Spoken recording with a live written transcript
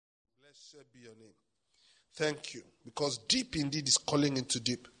Blessed be your name. Thank you. Because deep indeed is calling into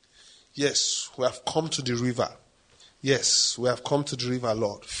deep. Yes, we have come to the river. Yes, we have come to the river,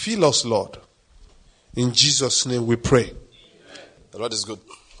 Lord. Fill us, Lord. In Jesus' name we pray. Amen. The Lord is good.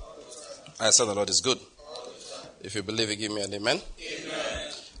 I said the Lord is good. If you believe it, give me an amen.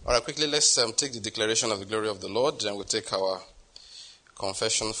 Amen. All right, quickly, let's take the declaration of the glory of the Lord. Then we'll take our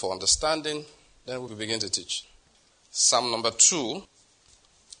confession for understanding. Then we'll begin to teach. Psalm number 2.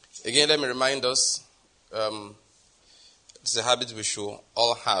 Again, let me remind us, it's a habit we should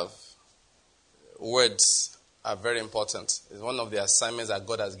all have. Words are very important. It's one of the assignments that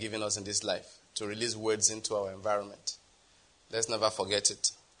God has given us in this life, to release words into our environment. Let's never forget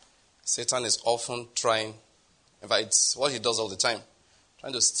it. Satan is often trying, in fact, it's what he does all the time,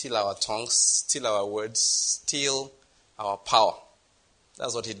 trying to steal our tongues, steal our words, steal our power.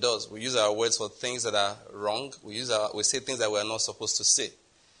 That's what he does. We use our words for things that are wrong. We say things that we are not supposed to say.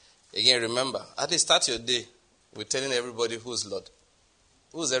 Again, remember, at least start your day with telling everybody who's Lord.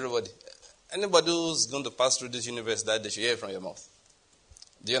 Who's everybody? Anybody who's going to pass through this universe that they should hear from your mouth.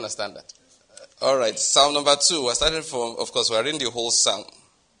 Do you understand that? All right, Psalm number 2. We're starting from, of course, we're reading the whole Psalm.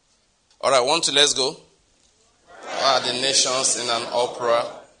 All right, 1, 2, let's go. Why are the nations in an uproar,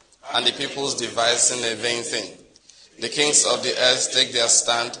 and the peoples devising a vain thing? The kings of the earth take their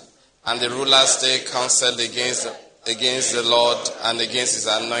stand, and the rulers take counsel against the Lord and against his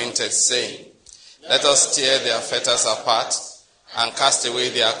anointed, saying, let us tear their fetters apart and cast away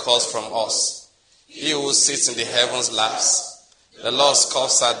their cords from us. He who sits in the heavens laughs. The Lord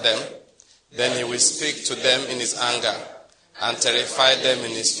scoffs at them. Then he will speak to them in his anger and terrify them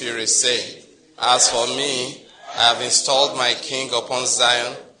in his fury, saying, as for me, I have installed my king upon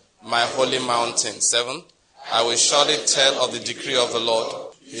Zion, my holy mountain. 7. I will surely tell of the decree of the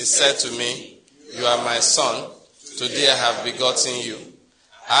Lord. He said to me, you are my son. Today I have begotten you.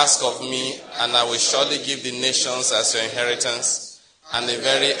 Ask of me, and I will surely give the nations as your inheritance, and the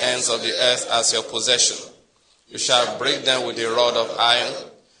very ends of the earth as your possession. You shall break them with a rod of iron.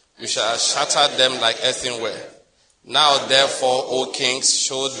 You shall shatter them like earthenware. Now therefore, O kings,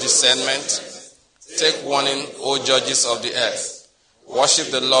 show discernment. Take warning, O judges of the earth.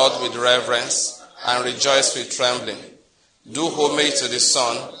 Worship the Lord with reverence, and rejoice with trembling. Do homage to the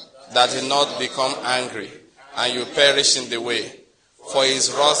Son, that he not become angry, and you perish in the way. For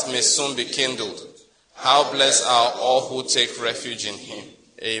his wrath may soon be kindled. How blessed are all who take refuge in him.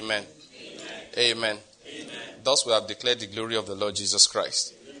 Amen. Amen. Amen. Thus we have declared the glory of the Lord Jesus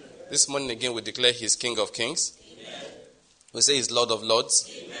Christ. Amen. This morning again we declare he is King of Kings. Amen. We say he is Lord of Lords.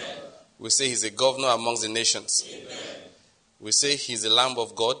 Amen. We say he is a governor amongst the nations. Amen. We say he is the Lamb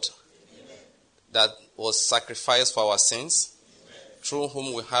of God. Amen. That was sacrificed for our sins, amen, through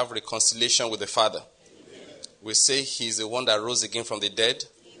whom we have reconciliation with the Father. We say he is the one that rose again from the dead,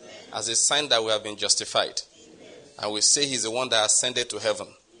 amen, as a sign that we have been justified. Amen. And we say he is the one that ascended to heaven.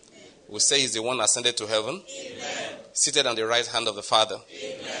 Amen. We say he is the one that ascended to heaven, amen, seated on the right hand of the Father.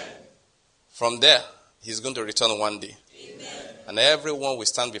 Amen. From there, he is going to return one day. Amen. And everyone will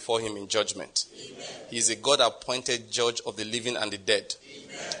stand before him in judgment. Amen. He is a God-appointed judge of the living and the dead.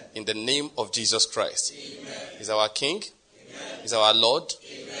 Amen. In the name of Jesus Christ. Amen. He is our King. He is our Lord.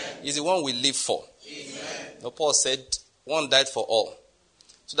 He is the one we live for. Now, Paul said, one died for all,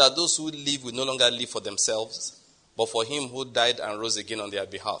 so that those who live will no longer live for themselves, but for him who died and rose again on their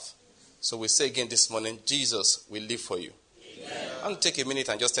behalf. So we say again this morning, Jesus will live for you. Amen. I'm going to take a minute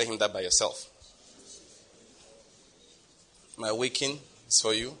and just tell him that by yourself. My waking is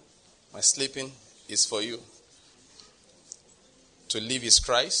for you. My sleeping is for you. To live is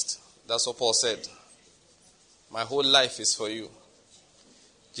Christ. That's what Paul said. My whole life is for you.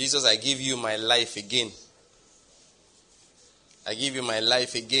 Jesus, I give you my life again. I give you my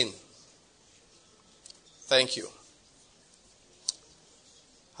life again. Thank you.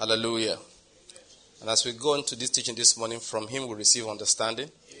 Hallelujah. And as we go into this teaching this morning, from him we receive understanding.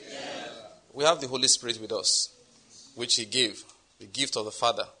 Amen. We have the Holy Spirit with us, which he gave, the gift of the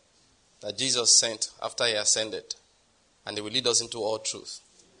Father, that Jesus sent after he ascended. And he will lead us into all truth.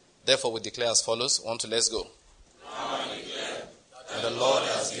 Therefore we declare as follows. 1, 2, let's go. Now I declare that the Lord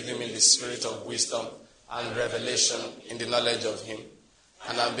has given me the spirit of wisdom and revelation in the knowledge of him,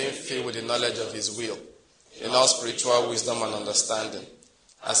 and I'm being filled with the knowledge of his will, in all spiritual wisdom and understanding.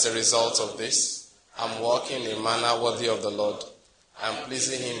 As a result of this, I'm walking in a manner worthy of the Lord. I'm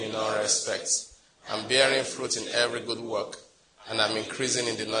pleasing him in all respects. I'm bearing fruit in every good work, and I'm increasing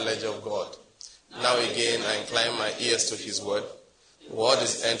in the knowledge of God. Now again, I incline my ears to his word. The word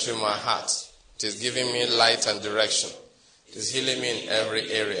is entering my heart. It is giving me light and direction. It is healing me in every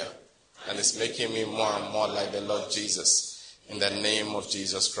area. And it's making me more and more like the Lord Jesus. In the name of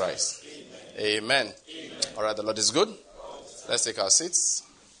Jesus Christ. Amen. All right, the Lord is good. Let's take our seats.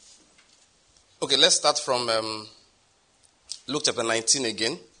 Okay, let's start from Luke chapter 19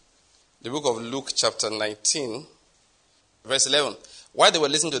 again. The book of Luke chapter 19, verse 11. While they were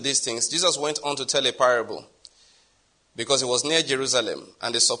listening to these things, Jesus went on to tell a parable because he was near Jerusalem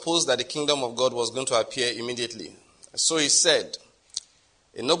and they supposed that the kingdom of God was going to appear immediately. So he said,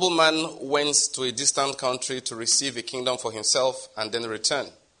 a nobleman went to a distant country to receive a kingdom for himself and then return.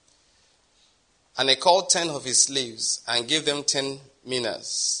 And he called 10 of his slaves and gave them 10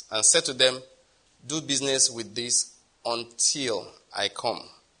 minas and said to them, do business with this until I come.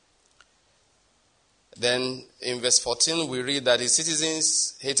 Then in verse 14 we read that his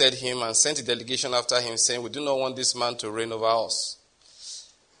citizens hated him and sent a delegation after him saying, we do not want this man to reign over us.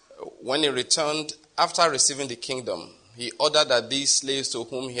 When he returned after receiving the kingdom, he ordered that these slaves to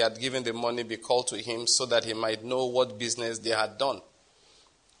whom he had given the money be called to him so that he might know what business they had done.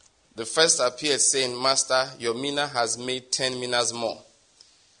 The first appeared saying, Master, your mina has made 10 minas more.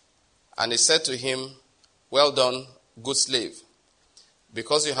 And he said to him, well done, good slave.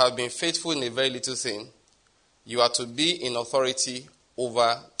 Because you have been faithful in a very little thing, you are to be in authority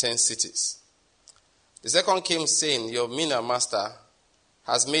over 10 cities. The second came saying, your mina, master,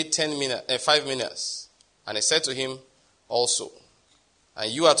 has made 5 minas. And he said to him also,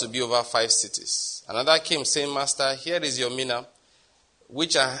 and you are to be over 5 cities. Another came saying, Master, here is your mina,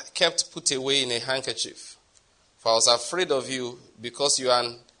 which I kept put away in a handkerchief. For I was afraid of you, because you are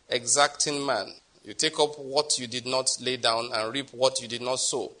an exacting man. You take up what you did not lay down and reap what you did not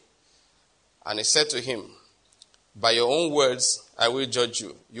sow. And he said to him, by your own words I will judge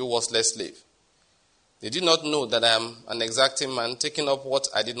you, you worthless slave. Did you not know that I am an exacting man, taking up what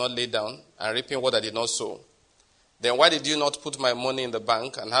I did not lay down and reaping what I did not sow? Then why did you not put my money in the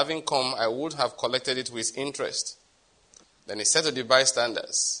bank, and having come I would have collected it with interest? Then he said to the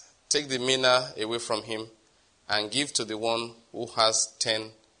bystanders, take the mina away from him and give to the one who has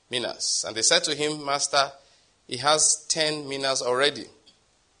 10 minas. And they said to him, Master, he has 10 minas already.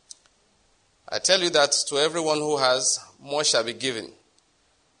 I tell you that to everyone who has, more shall be given.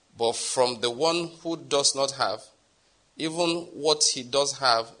 But from the one who does not have, even what he does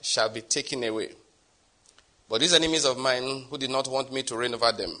have shall be taken away. But these enemies of mine who did not want me to reign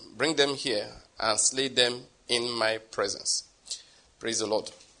over them, bring them here and slay them in my presence. Praise the Lord.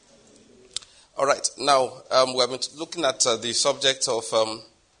 All right, now we have been looking at the subject of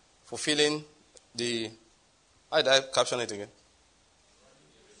fulfilling the... How did I caption it again?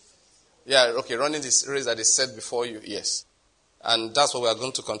 Yeah, okay, running this race that is set before you, yes. And that's what we are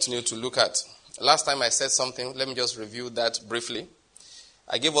going to continue to look at. Last time I said something, let me just review that briefly.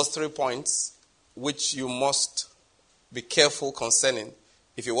 I gave us 3 points which you must be careful concerning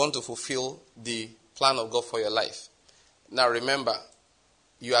if you want to fulfill the plan of God for your life. Now remember,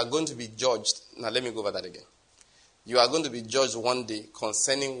 you are going to be judged. Now let me go over that again. You are going to be judged one day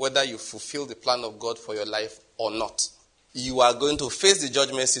concerning whether you fulfill the plan of God for your life or not. You are going to face the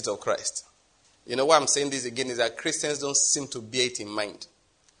judgment seat of Christ. You know why I'm saying this again is that Christians don't seem to bear it in mind.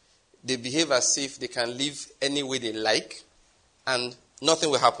 They behave as if they can live any way they like and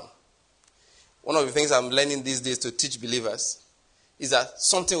nothing will happen. One of the things I'm learning these days to teach believers is that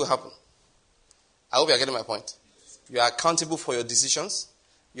something will happen. I hope you are getting my point. You are accountable for your decisions.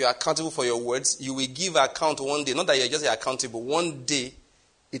 You are accountable for your words. You will give account one day. Not that you are just accountable. One day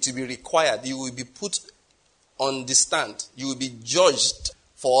it will be required. You will be put on the stand. You will be judged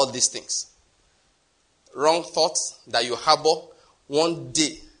for all these things. Wrong thoughts that you harbor, one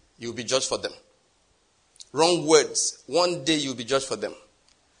day you will be judged for them. Wrong words, one day you will be judged for them.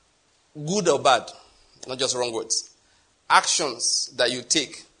 Good or bad, not just wrong words. Actions that you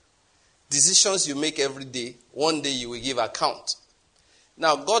take, decisions you make every day, one day you will give account.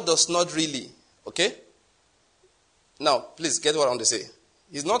 Now, God does not really, okay? Now, please get what I want to say.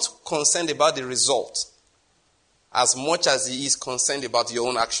 He's not concerned about the result as much as he is concerned about your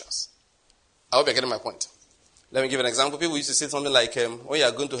own actions. I hope you're getting my point. Let me give an example. People used to say something like, when you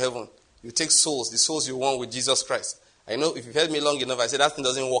are going to heaven, you take souls, the souls you won with Jesus Christ. I know if you've heard me long enough, I say that thing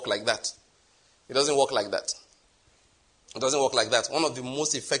doesn't work like that. It doesn't work like that. It doesn't work like that. One of the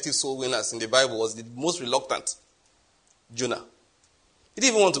most effective soul winners in the Bible was the most reluctant, Jonah. He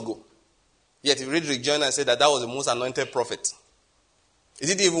didn't even want to go. Yet he read Rick Joyner and said that was the most anointed prophet. He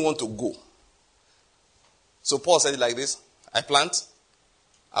didn't even want to go. So Paul said it like this: I plant,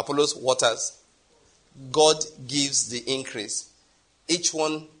 Apollos waters, God gives the increase. Each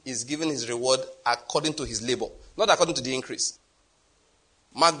one is given his reward according to his labor, not according to the increase.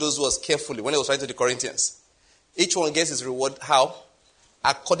 Mark those words carefully when he was writing to the Corinthians. Each one gets his reward how?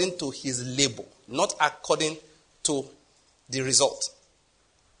 According to his labor, not according to the result.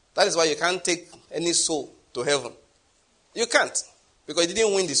 That is why you can't take any soul to heaven. You can't, because you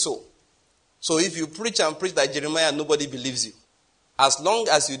didn't win the soul. So if you preach and preach like Jeremiah, nobody believes you. As long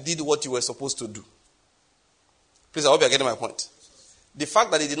as you did what you were supposed to do. Please, I hope you're getting my point. The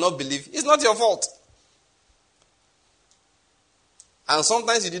fact that they did not believe is not your fault. And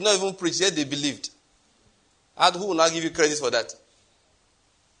sometimes you did not even preach, yet they believed. And who will not give you credit for that?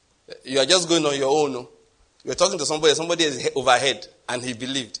 You are just going on your own. No? You're talking to somebody is overhead, and he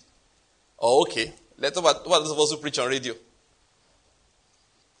believed. Oh, okay. Let's talk about what is supposed to preach on radio.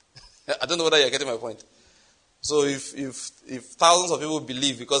 I don't know whether you're getting my point. So if thousands of people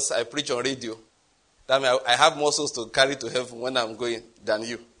believe because I preach on radio, that means I have more souls to carry to heaven when I'm going than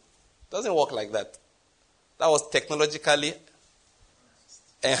you. It doesn't work like that. That was technologically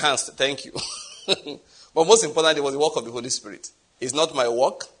enhanced. Thank you. But most importantly, it was the work of the Holy Spirit. It's not my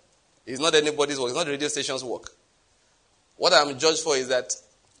work. It's not anybody's work. It's not the radio station's work. What I'm judged for is that,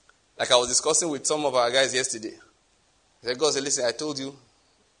 like I was discussing with some of our guys yesterday. God said, listen, I told you,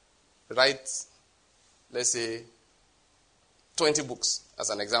 write, let's say, 20 books as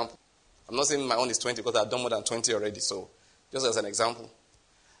an example. I'm not saying my own is 20 because I've done more than 20 already. So, just as an example.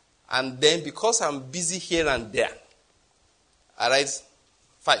 And then because I'm busy here and there, I write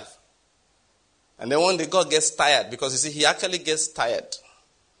 5. And then one day God gets tired, because you see, he actually gets tired.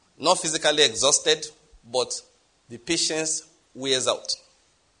 Not physically exhausted, but the patience wears out.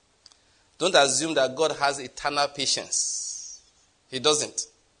 Don't assume that God has eternal patience. He doesn't.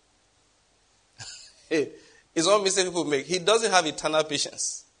 It's one mistake people make. He doesn't have eternal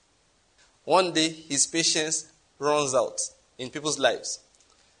patience. One day, his patience runs out in people's lives.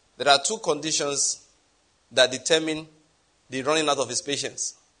 There are 2 conditions that determine the running out of his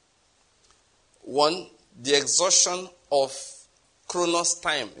patience. One, the exhaustion of chronos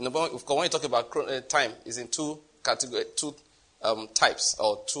time. When you talk about time, is in 2 categories, 2 types,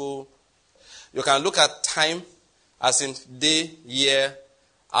 or 2. You can look at time as in day, year,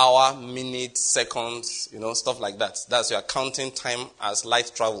 hour, minute, seconds, stuff like that. That's your counting time as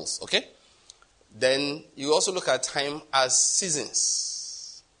light travels, okay? Then you also look at time as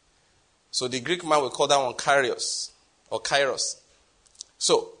seasons. So the Greek man will call that one kairos or kairos.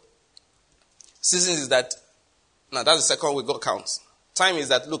 So seasons is that, now that's the second way God counts. Time is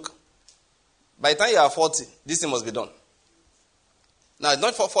that, look, by the time you are 40, this thing must be done. Now, it's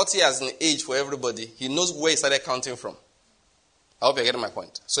not for 40 as an age for everybody. He knows where he started counting from. I hope you're getting my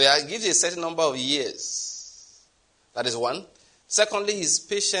point. So he gives you a certain number of years. That is one. Secondly, his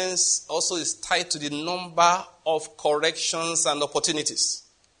patience also is tied to the number of corrections and opportunities.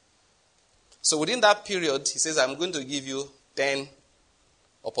 So within that period, he says, I'm going to give you 10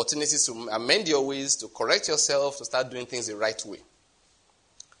 opportunities to amend your ways, to correct yourself, to start doing things the right way.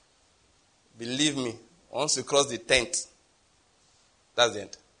 Believe me, once you cross the 10th, that's the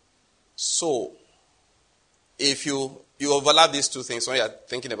end. So, if you overlap these 2 things when you are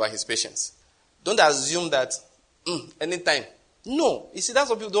thinking about his patience, don't assume that anytime. No. You see, that's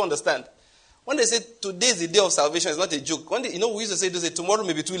what people don't understand. When they say today is the day of salvation, it's not a joke. When we used to say tomorrow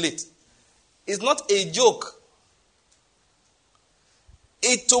may be too late. It's not a joke.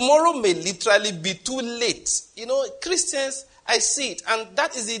 Tomorrow may literally be too late. Christians, I see it. And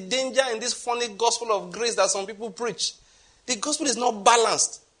that is the danger in this funny gospel of grace that some people preach. The gospel is not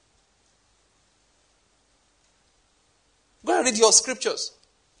balanced. Go and read your scriptures.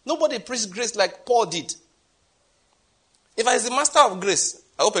 Nobody preached grace like Paul did. If I is the master of grace,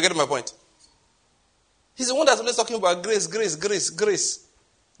 I hope you're getting my point. He's the one that's always talking about grace, grace, grace, grace.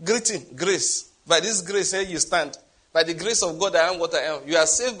 Greeting, grace. By this grace, here you stand. By the grace of God, I am what I am. You are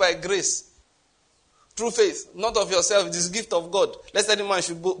saved by grace. Through faith. Not of yourself. It is a gift of God. Lest any man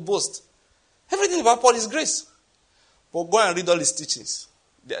should boast. Everything about Paul is grace. But go and read all his teachings.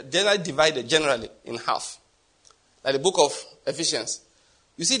 They are generally divided, in half. Like the book of Ephesians.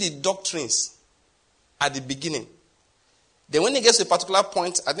 You see the doctrines at the beginning. Then when he gets to a particular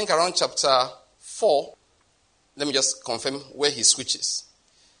point, I think around chapter 4, let me just confirm where he switches.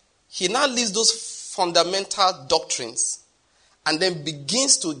 He now leaves those fundamental doctrines and then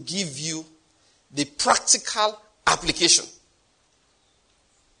begins to give you the practical application.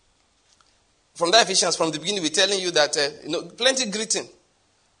 From that Ephesians, from the beginning, we're telling you that, plenty greeting,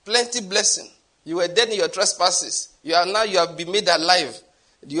 plenty blessing. You were dead in your trespasses. You have been made alive.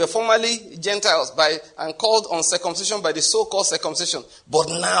 You were formerly Gentiles and called uncircumcision by the so-called circumcision. But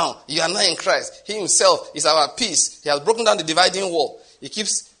now, you are now in Christ. He himself is our peace. He has broken down the dividing wall. He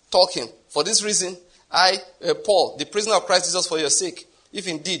keeps talking. For this reason, I, Paul, the prisoner of Christ Jesus for your sake, if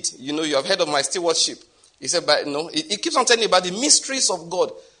indeed, you have heard of my stewardship. He said, he keeps on telling you about the mysteries of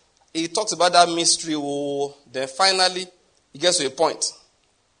God. He talks about that mystery. Then finally, he gets to a point.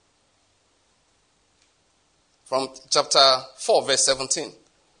 from chapter 4, verse 17.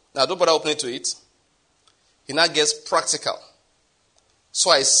 Now, don't bother opening to it. He now gets practical.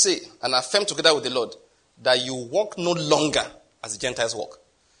 So I say and affirm together with the Lord that you walk no longer as the Gentiles walk.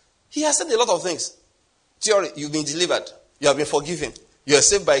 He has said a lot of things. Theory, you've been delivered. You have been forgiven. You are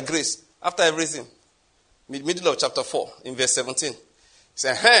saved by grace. After everything, middle of chapter 4, in verse 17, he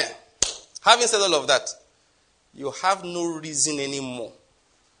said, having said all of that, you have no reason anymore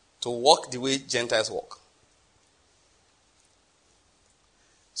to walk the way Gentiles walk.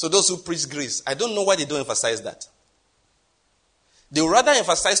 So those who preach grace, I don't know why they don't emphasize that. They would rather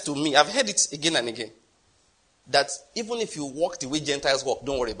emphasize to me, I've heard it again and again, that even if you walk the way Gentiles walk,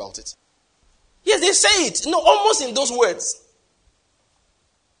 don't worry about it. Yes, they say it. No, almost in those words.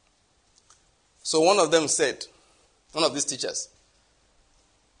 So one of them said, one of these teachers,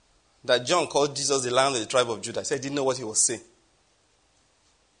 that John called Jesus the Lion of the tribe of Judah. He said he didn't know what he was saying.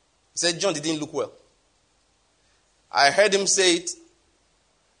 He said John didn't look well. I heard him say it.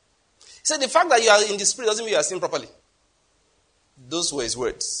 He said the fact that you are in the spirit doesn't mean you are seeing properly. Those were his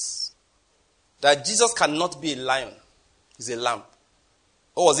words. That Jesus cannot be a lion. He's a lamb.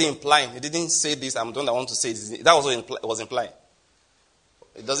 What was he implying? He didn't say this. I'm the one that want to say this. That was what it was implying.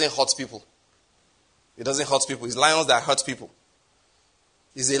 It doesn't hurt people. It doesn't hurt people. It's lions that hurt people.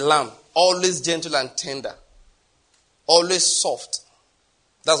 He's a lamb. Always gentle and tender. Always soft.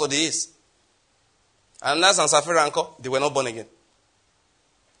 That's what he is. Ananias and Sapphira and Co, they were not born again.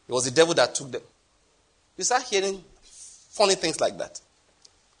 It was the devil that took them. You start hearing funny things like that.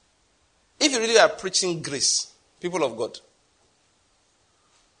 If you really are preaching grace, people of God,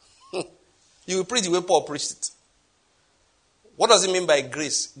 you will preach the way Paul preached it. What does it mean by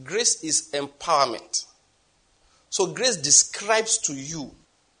grace? Grace is empowerment. So grace describes to you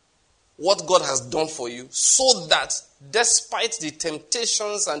what God has done for you so that despite the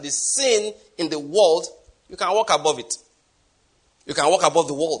temptations and the sin in the world, you can walk above it. You can walk above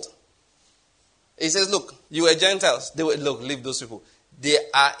the world. He says, look, you were Gentiles. They were, look, leave those people. They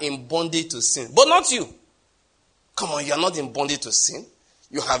are in bondage to sin. But not you. Come on, you are not in bondage to sin.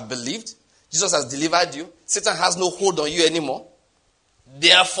 You have believed. Jesus has delivered you. Satan has no hold on you anymore.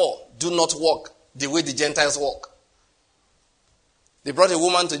 Therefore, do not walk the way the Gentiles walk. They brought a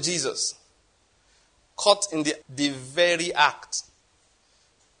woman to Jesus, caught in the very act.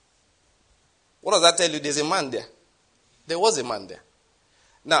 What does that tell you? There's a man there. There was a man there.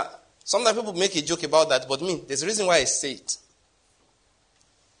 Now, sometimes people make a joke about that, but me, there's a reason why I say it.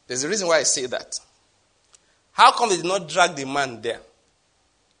 There's a reason why I say that. How come they did not drag the man there?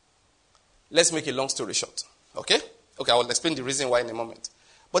 Let's make a long story short. Okay? Okay, I will explain the reason why in a moment.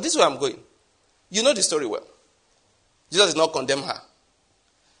 But this is where I'm going. You know the story well. Jesus did not condemn her.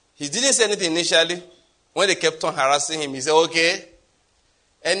 He didn't say anything initially. When they kept on harassing him, he said, okay,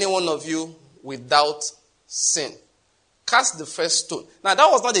 any one of you without sin, cast the first stone. Now, that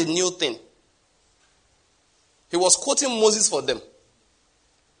was not a new thing. He was quoting Moses for them.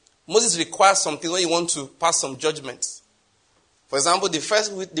 Moses requires something when you want to pass some judgments. For example,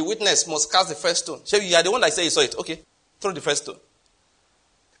 the witness must cast the first stone. So you are the one that said you saw it. Okay, throw the first stone.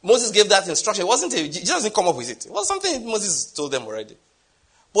 Moses gave that instruction. It wasn't Jesus didn't come up with it. It was something Moses told them already.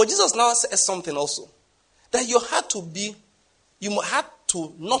 But Jesus now says something also. That you had to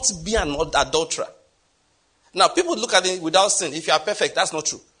not be an adulterer. Now, people look at it without sin. If you are perfect, that's not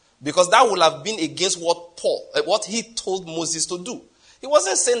true. Because that would have been against what he told Moses to do. He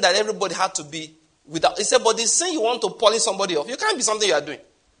wasn't saying that everybody had to be without. He said, but the sin you want to polish somebody off, you can't be something you are doing.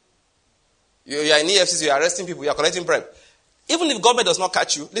 You are in EFCC, you are arresting people, you are collecting bribe. Even if government does not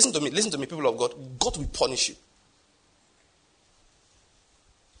catch you, listen to me, people of God, God will punish you.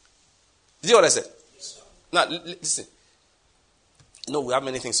 Did you hear what I said? Yes, now, listen. No, we have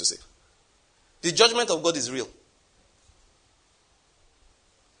many things to say. The judgment of God is real.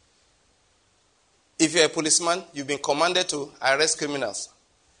 If you're a policeman, you've been commanded to arrest criminals.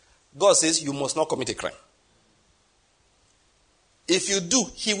 God says you must not commit a crime. If you do,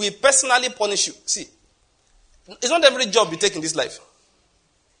 he will personally punish you. See, it's not every job you take in this life.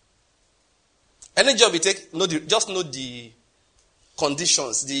 Any job you take, just know the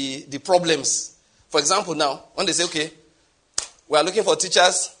conditions, the problems. For example, now, when they say, okay, we are looking for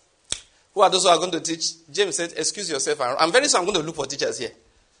teachers, who are those who are going to teach? James said, excuse yourself. I'm very sure I'm going to look for teachers here.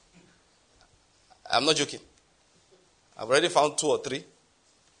 I'm not joking. I've already found 2 or 3.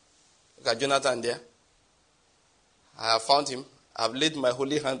 Look at Jonathan there. I have found him. I've laid my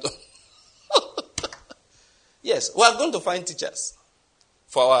holy hand on. Yes, we are going to find teachers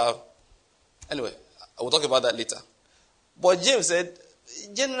for our... Anyway, I will talk about that later. But James said,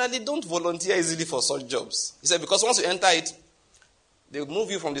 generally don't volunteer easily for such jobs. He said, because once you enter it, They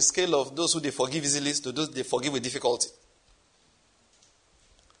move you from the scale of those who they forgive easily to those they forgive with difficulty.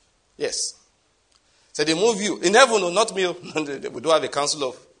 Yes. So they move you. In heaven, no, not me. We don't have a council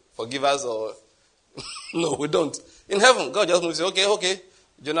of forgivers or... No, we don't. In heaven, God just moves you. Okay.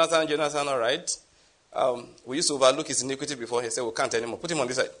 Jonathan, all right. We used to overlook his iniquity before. He said, we can't anymore. Put him on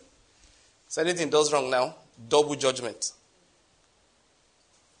this side. So anything does wrong now, double judgment.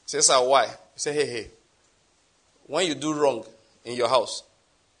 Say, sir, why? You say, hey. When you do wrong in your house,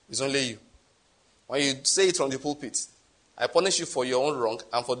 it's only you. When you say it from the pulpit, I punish you for your own wrong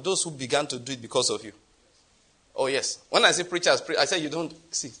and for those who began to do it because of you. Oh, yes. When I say preachers, I say you don't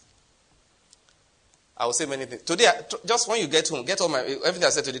see. I will say many things. Today, just when you get home, get all everything I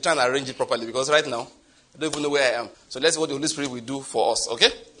said today, try and arrange it properly because right now, I don't even know where I am. So let's see what the Holy Spirit will do for us, okay?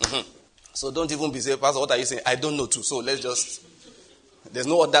 Mm-hmm. So don't even be saying, Pastor, what are you saying? I don't know too. So let's just, there's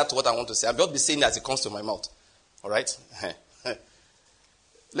no order to what I want to say. I'll just be saying it as it comes to my mouth. All right?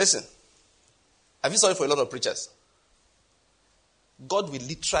 Listen. I feel sorry for a lot of preachers. God will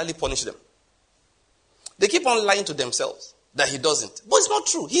literally punish them. They keep on lying to themselves that he doesn't. But it's not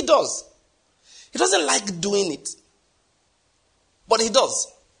true. He does. He doesn't like doing it. But he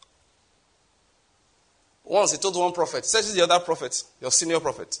does. Once he told one prophet, he said to the other prophet, your senior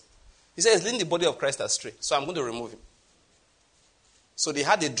prophet, he said, he's leading the body of Christ astray, so I'm going to remove him. So they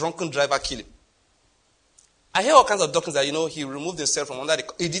had a drunken driver kill him. I hear all kinds of doctrines that, he removed himself from under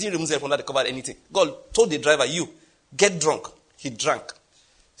he didn't remove himself from under the cover of anything. God told the driver, you, get drunk. He drank.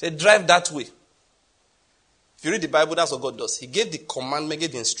 He said, drive that way. If you read the Bible, that's what God does. He gave the commandment,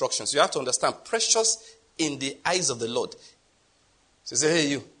 gave the instructions. You have to understand, precious in the eyes of the Lord. So he said, hey,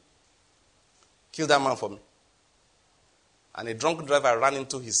 you, kill that man for me. And a drunk driver ran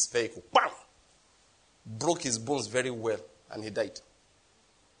into his vehicle. Bam! Broke his bones very well, and he died.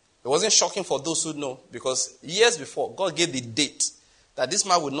 It wasn't shocking for those who know, because years before, God gave the date that this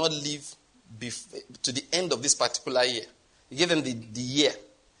man would not live to the end of this particular year. He gave them the year.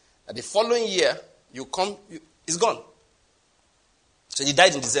 And the following year, it's gone. So he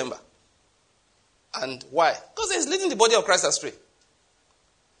died in December. And why? Because he's leading the body of Christ astray.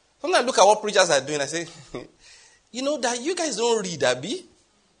 Sometimes I look at what preachers are doing, I say, that you guys don't read, Abi.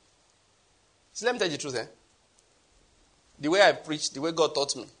 See, let me tell you the truth, The way I preach, the way God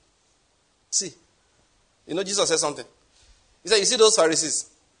taught me. See, Jesus said something. He said, you see those Pharisees?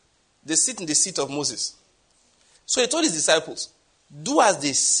 They sit in the seat of Moses. So he told his disciples, do as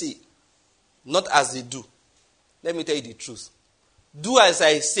they say, not as they do. Let me tell you the truth. Do as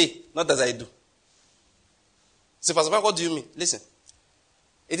I say, not as I do. So, Pastor Mark, what do you mean? Listen.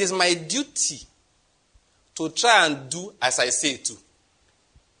 It is my duty to try and do as I say to.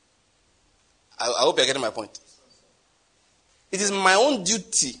 I hope you're getting my point. It is my own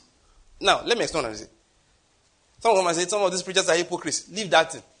duty. Now, let me explain what I say. Some of them might say, some of these preachers are hypocrites. Leave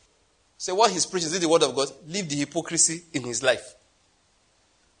that thing. Say what he's preaching, is it the word of God? Leave the hypocrisy in his life.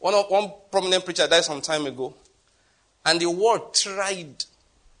 One prominent preacher died some time ago, and the world tried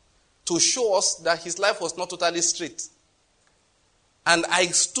to show us that his life was not totally straight. And I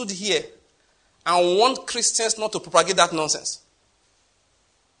stood here and want Christians not to propagate that nonsense.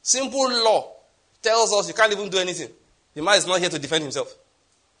 Simple law tells us you can't even do anything. The man is not here to defend himself.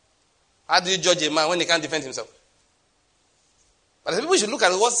 How do you judge a man when he can't defend himself? But people should look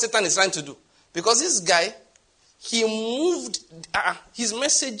at what Satan is trying to do. Because this guy, he moved, his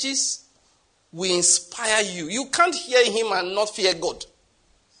messages will inspire you. You can't hear him and not fear God.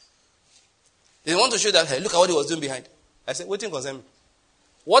 They want to show that, hey, look at what he was doing behind. I said, waiting concern me.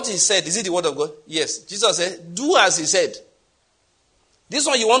 What he said, is it the word of God? Yes. Jesus said, do as he said. This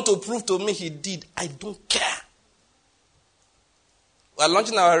one you want to prove to me he did. I don't care. We are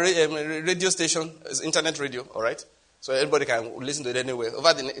launching our radio station, internet radio, all right? So everybody can listen to it anywhere.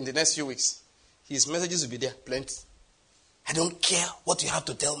 In the next few weeks, his messages will be there, plenty. I don't care what you have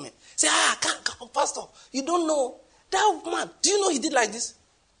to tell me. Say, Pastor, you don't know. That man, do you know he did like this?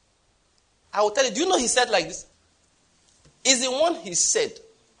 I will tell you, do you know he said like this? It's the one he said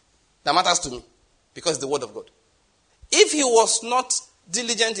that matters to me, because it's the word of God. If he was not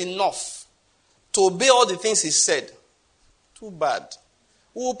diligent enough to obey all the things he said, too bad.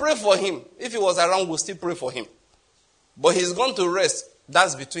 We will pray for him. If he was around, we'll still pray for him. But he's gone to rest.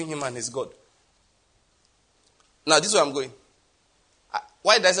 That's between him and his God. Now, this is where I'm going.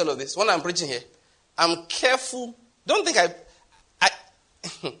 Why did I say all of this? When I'm preaching here, I'm careful. Don't think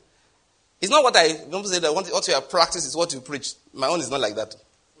it's not what don't say that what you practice is what you preach. My own is not like that.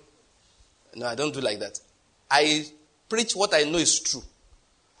 No, I don't do like that. I preach what I know is true.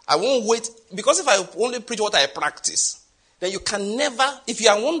 I won't wait, because if I only preach what I practice, then you can never, if you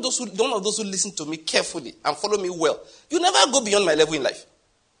are one of those who listen to me carefully and follow me well, you never go beyond my level in life.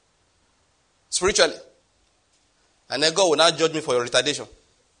 Spiritually. And then God will now judge me for your retardation.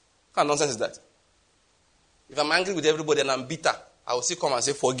 What kind of nonsense is that? If I'm angry with everybody and I'm bitter, I will still come and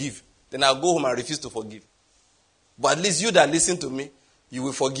say, forgive. Then I'll go home and refuse to forgive. But at least you that listen to me, you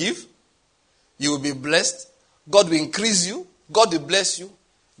will forgive. You will be blessed. God will increase you. God will bless you.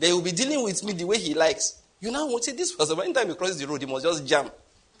 They will be dealing with me the way he likes. You now want to say, this person, anytime he crosses the road, he must just jump.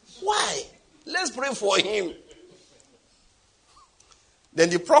 Why? Let's pray for him. Then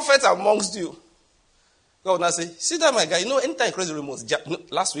the prophet amongst you, God will now say, see that my guy, anytime he crosses the road, he must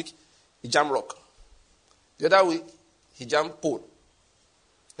jump. Last week, he jumped rock. The other week, he jumped pole.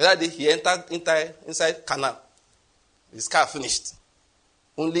 The other day, he entered inside canal. His car finished.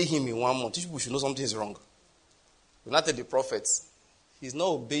 Only him in 1 month. People should know something is wrong. Do not tell the prophets. He's not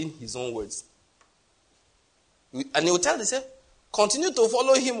obeying his own words. And he will tell himself, continue to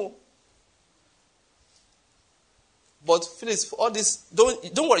follow him. But Phyllis, for all this,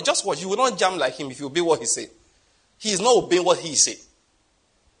 don't worry, just watch. You will not jam like him if you obey what he said. He is not obeying what he said.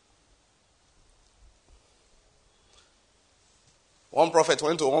 One prophet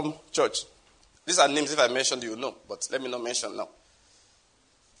went to one church. These are names, if I mentioned, you know, but let me not mention now.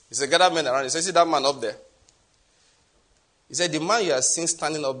 He said, gather men around. He said, see that man up there? He said, the man you are seeing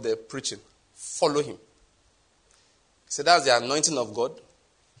standing up there preaching, follow him. He said, that's the anointing of God.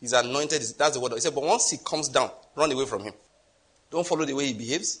 He's anointed. That's the word. He said, but once he comes down, run away from him. Don't follow the way he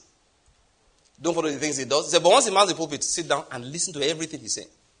behaves. Don't follow the things he does. He said, but once he mounts the pulpit, sit down and listen to everything he's saying.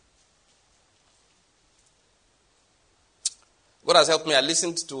 God has helped me. I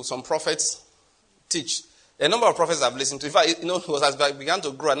listened to some prophets teach. A number of prophets I've listened to. In fact, as I began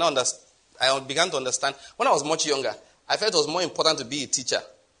to grow, I began to understand. When I was much younger, I felt it was more important to be a teacher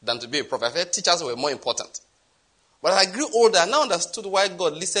than to be a prophet. I felt teachers were more important. But as I grew older, I now understood why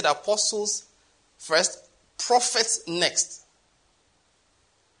God listed apostles first, prophets next.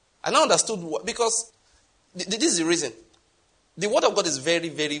 I now understood because this is the reason. The word of God is very,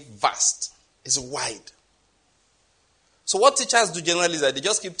 very vast. It's wide. So what teachers do generally is that they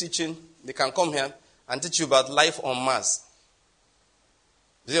just keep teaching. They can come here and teach you about life on Mars.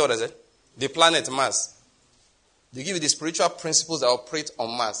 You see what I said? The planet Mars. They give you the spiritual principles that operate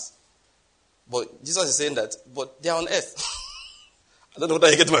on Mars. But Jesus is saying that, but they are on earth. I don't know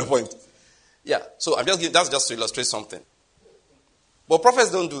whether you get my point. Yeah, so that's just to illustrate something. But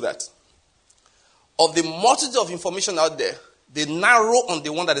prophets don't do that. Of the multitude of information out there, they narrow on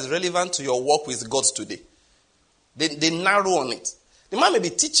the one that is relevant to your work with God today. They narrow on it. The man may be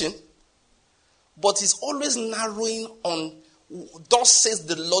teaching, but he's always narrowing on, thus says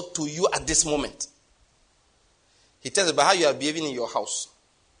the Lord to you at this moment. He tells about how you are behaving in your house.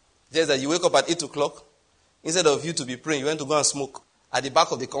 He says that you wake up at 8 o'clock. Instead of you to be praying, you went to go and smoke at the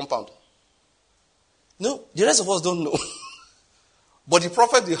back of the compound. No, the rest of us don't know. But the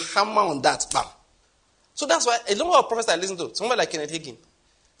prophet will hammer on that. Bam. So that's why a lot of prophets I listen to, someone like Kenneth Hagin,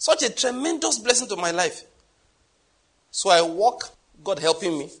 such a tremendous blessing to my life. So I walk, God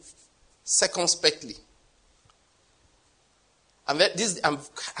helping me, circumspectly.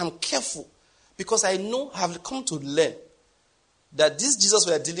 I'm careful because I have come to learn that this Jesus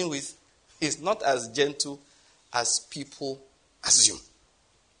we are dealing with is not as gentle as people assume.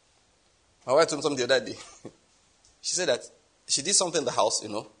 My wife told me something the other day. She said that she did something in the house,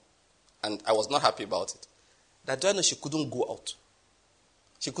 and I was not happy about it. That do I know she couldn't go out.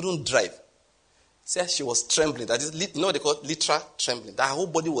 She couldn't drive. Said she was trembling. That is, what they call literal trembling. That her whole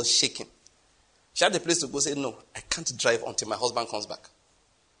body was shaking. She had a place to go. Say, no, I can't drive until my husband comes back.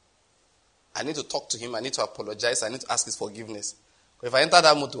 I need to talk to him. I need to apologize. I need to ask his forgiveness. But if I enter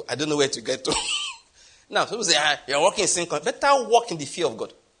that motor, I don't know where to get to. Now, people say, you're walking in sin. Better walk in the fear of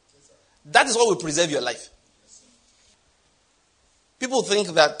God. That is what will preserve your life. People think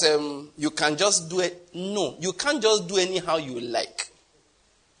that you can just do it. No, you can't just do anyhow you like.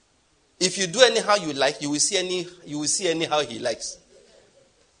 If you do anyhow you like, you will see anyhow he likes.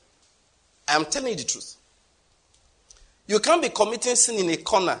 I am telling you the truth. You can't be committing sin in a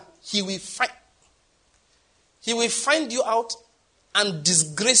corner. He will find you out and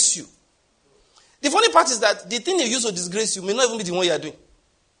disgrace you. The funny part is that the thing he used to disgrace you may not even be the one you are doing.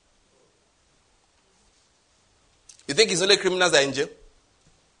 You think it's only criminals that are in jail?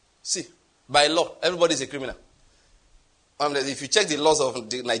 See, by law, everybody is a criminal. If you check the laws of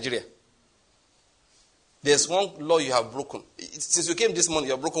Nigeria, there's one law you have broken. Since you came this morning,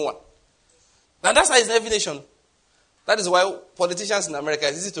 you have broken one. Now that's how it's in every nation. That is why politicians in America,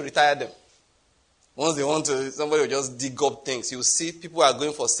 it's easy to retire them. Once they want to, somebody will just dig up things. You see people are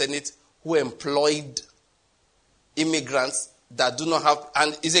going for Senate who employed immigrants that do not have,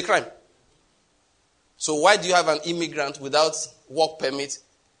 and it's a crime. So why do you have an immigrant without work permit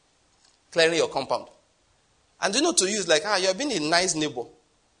clearing your compound? And to use like, you're being a nice neighbor.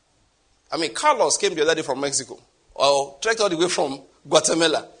 I mean, Carlos came the other day from Mexico, or trekked all the way from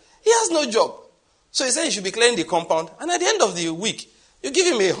Guatemala. He has no job. So he said he should be clearing the compound, and at the end of the week, you give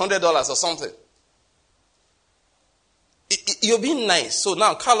him $100 or something. You're being nice. So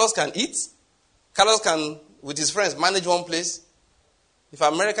now Carlos can eat. Carlos can, with his friends, manage one place. If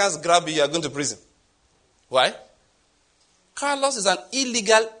Americans grab you, you are going to prison. Why? Carlos is an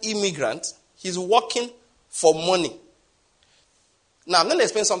illegal immigrant. He's working for money. Now, I'm going to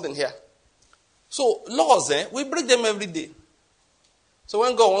explain something here. So, laws, we break them every day. So,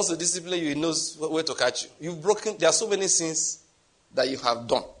 when God wants to discipline you, He knows where to catch you. You've broken, there are so many sins that you have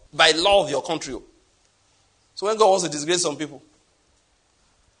done by law of your country. So, when God wants to disgrace some people,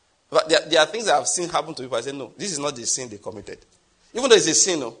 but there are things that I've seen happen to people. I say, no, this is not the sin they committed. Even though it's a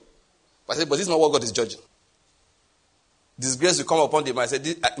sin, no. But I say, but this is not what God is judging. Disgrace will come upon them. I said,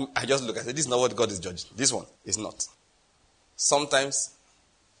 I just look. I said, this is not what God is judging. This one is not. Sometimes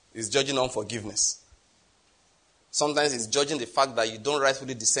it's judging unforgiveness. Sometimes it's judging the fact that you don't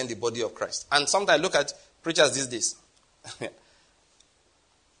rightfully discern the body of Christ. And sometimes I look at preachers these days.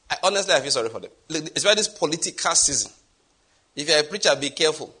 Honestly, I feel sorry for them. It's about this political season. If you're a preacher, be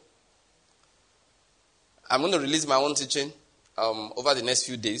careful. I'm going to release my own teaching over the next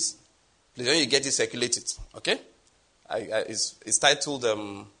few days. Please, when you get it, circulate it. Okay? It's titled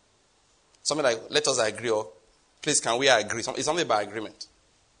something like, let us agree, or please, can we agree? It's something about agreement.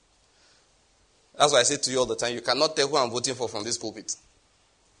 That's why I say to you all the time, you cannot tell who I'm voting for from this pulpit.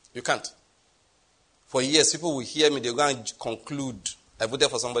 You can't. For years, people will hear me, they'll go and conclude, I voted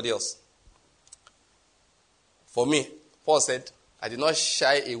for somebody else. For me, Paul said, I did not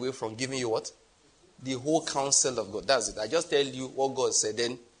shy away from giving you what? The whole counsel of God. That's it. I just tell you what God said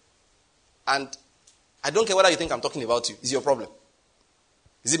then. And I don't care whether you think I'm talking about you. It's your problem.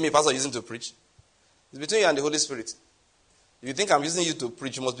 Is it me, pastor, using to preach? It's between you and the Holy Spirit. If you think I'm using you to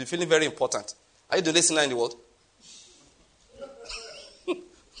preach, you must be feeling very important. Are you the only sinner in the world?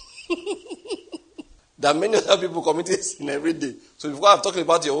 There are many other people committing sin every day. So if I'm talking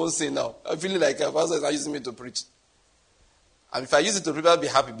about your own sin now, I'm feeling like a pastor is not using me to preach. And if I use it to preach, I'll be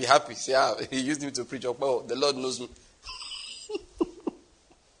happy. Be happy. Say, he used me to preach. Oh, the Lord knows me.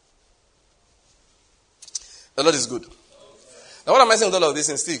 The Lord is good. Now, what am I saying with all of this?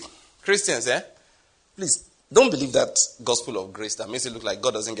 Still, Christians, please, don't believe that gospel of grace that makes it look like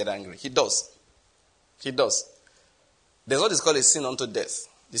God doesn't get angry. He does. He does. There's what is called a sin unto death.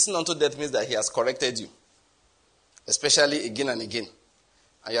 The sin unto death means that He has corrected you, especially again and again.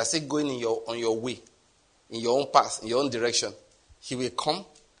 And you are still going on your way, in your own path, in your own direction. He will come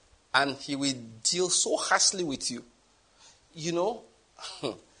and He will deal so harshly with you. You know,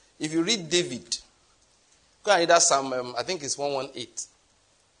 if you read David, go and read that Psalm, I think it's 118.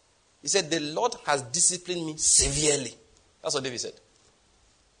 He said, the Lord has disciplined me severely. That's what David said.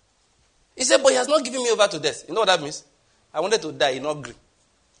 He said, but He has not given me over to death. You know what that means? I wanted to die, He not agree.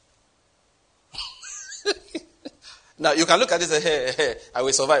 Now, you can look at this and say, hey, I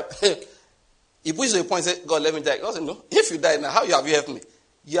will survive. He pushes to a point and says, God, let me die. God said, no. If you die now, how have you helped me?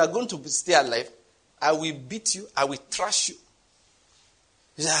 You are going to stay alive. I will beat you. I will thrash you.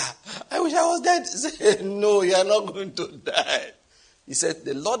 He said, I wish I was dead. He said, no, you are not going to die. He said,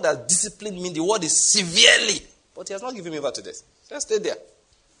 the Lord has disciplined me. The word is severely. But He has not given me over to death. Just stay there.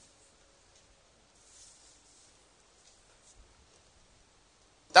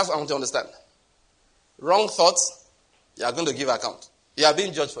 That's what I want to understand. Wrong thoughts, you are going to give account. You are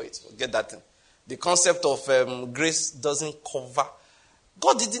being judged for it. Get that thing. The concept of grace doesn't cover.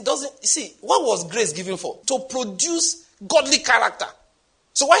 God doesn't. See, what was grace given for? To produce godly character.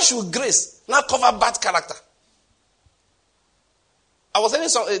 So why should grace not cover bad character? I was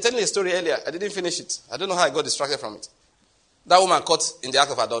telling a story earlier. I didn't finish it. I don't know how I got distracted from it. That woman caught in the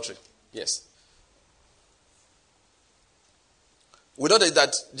act of adultery. Yes. We know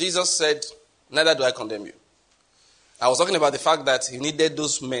that Jesus said, neither do I condemn you. I was talking about the fact that He needed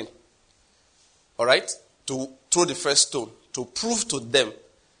those men, all right, to throw the first stone, to prove to them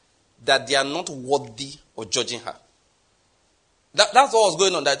that they are not worthy of judging her. That's what was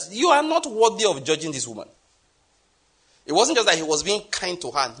going on, that you are not worthy of judging this woman. It wasn't just that He was being kind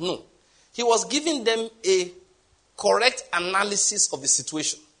to her. No. He was giving them a correct analysis of the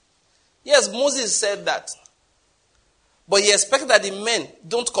situation. Yes, Moses said that. But He expected that the men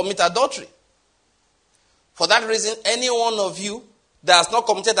don't commit adultery. For that reason, any one of you that has not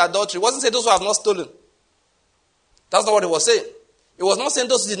committed adultery, wasn't say those who have not stolen. That's not what He was saying. He was not saying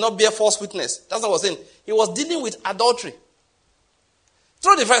those who did not bear false witness. That's not what he was saying. He was dealing with adultery.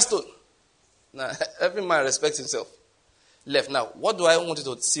 Throw the first stone. Now, every man respects himself. Left. Now, what do I want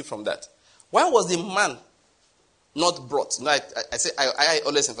you to see from that? Why was the man not brought? Now, I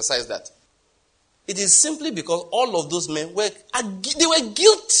always emphasize that. It is simply because all of those men were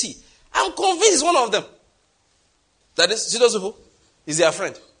guilty. I'm convinced he's one of them. That is, see those people? He's their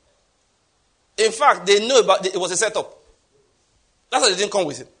friend. In fact, they know about it was a setup. That's why they didn't come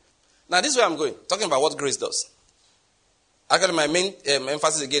with him. Now, this is where I'm going. Talking about what grace does. Actually, my main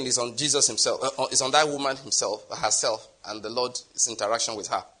emphasis again is on Jesus himself. It's on that woman herself, and the Lord's interaction with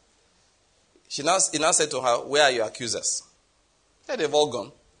her. He now said to her, "Where are your accusers?" Yeah, they've all gone.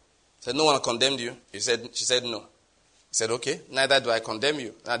 He said, "No one condemned you." She said, "No." He said, "Okay, neither do I condemn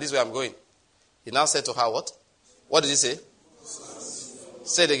you." Now, this is where I'm going. He now said to her, what? What did he say?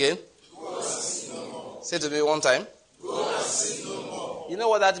 Say it again. Say it to me one time. You know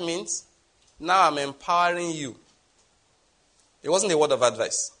what that means? Now I'm empowering you. It wasn't a word of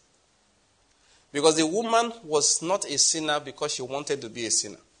advice. Because the woman was not a sinner because she wanted to be a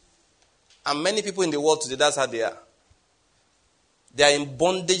sinner. And many people in the world today, that's how they are. They are in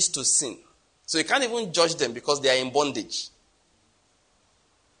bondage to sin. So you can't even judge them because they are in bondage.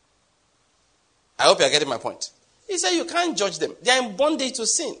 I hope you are getting my point. He said you can't judge them. They are in bondage to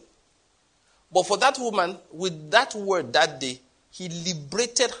sin. But for that woman, with that word that day, he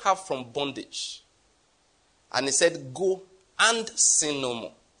liberated her from bondage. And he said, "Go and sin no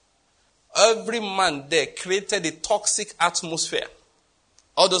more." Every man there created a toxic atmosphere.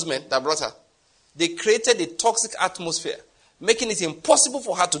 All those men that brought her, they created a toxic atmosphere, making it impossible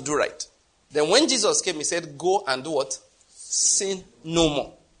for her to do right. Then when Jesus came, he said, "Go and do what? Sin no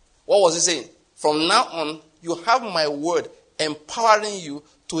more." What was he saying? From now on, you have my word empowering you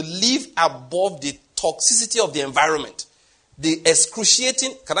to live above the toxicity of the environment. The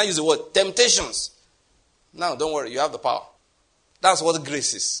excruciating, can I use the word, temptations. Now, don't worry, you have the power. That's what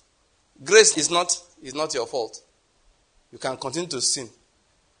grace is. Grace is not your fault. You can continue to sin.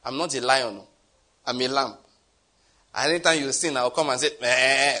 I'm not a lion. I'm a lamb. And anytime you sin, I'll come and say,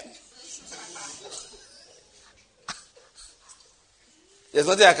 meh. There's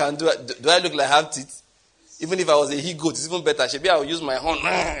nothing I can do. Do I look like I have teeth? Even if I was a he-goat, it's even better. Maybe I'll use my horn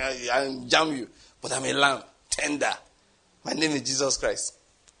and jam you. But I'm a lamb, tender. My name is Jesus Christ.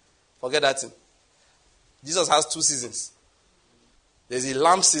 Forget that thing. Jesus has 2 seasons. There's a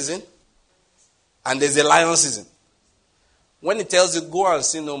lamb season and there's a lion season. When he tells you, "Go and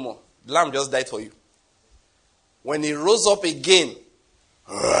sin no more," the lamb just died for you. When he rose up again,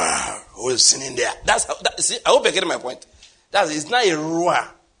 who is sinning there? See, I hope you're getting my point. It's not a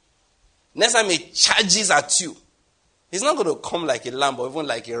roar. Next time he charges at you, he's not going to come like a lamb or even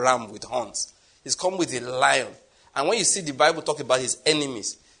like a ram with horns. He's come with a lion. And when you see the Bible talk about his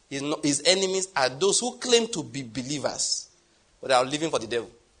enemies, his enemies are those who claim to be believers, but are living for the devil.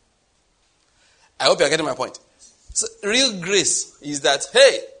 I hope you're getting my point. So, real grace is that,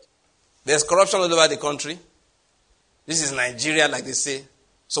 hey, there's corruption all over the country. This is Nigeria, like they say.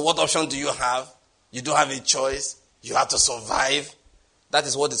 So what option do you have? You don't have a choice. You have to survive. That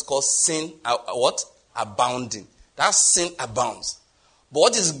is what is called sin, abounding. That sin abounds. But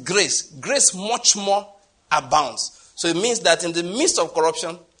what is grace? Grace much more abounds. So it means that in the midst of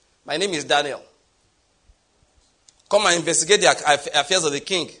corruption, my name is Daniel. Come and investigate the affairs of the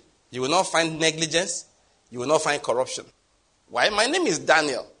king. You will not find negligence. You will not find corruption. Why? My name is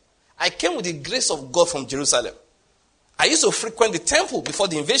Daniel. I came with the grace of God from Jerusalem. I used to frequent the temple before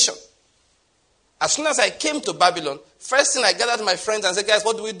the invasion. As soon as I came to Babylon, first thing I gathered my friends and said, "Guys,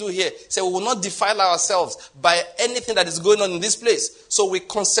 what do we do here?" Said, "We will not defile ourselves by anything that is going on in this place." So we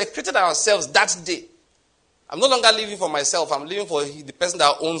consecrated ourselves that day. I'm no longer living for myself. I'm living for the person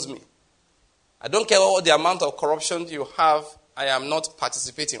that owns me. I don't care what the amount of corruption you have. I am not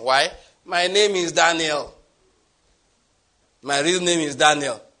participating. Why? My name is Daniel. My real name is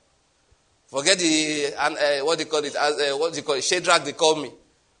Daniel. Forget the, what do you call it? Shadrach, they call me.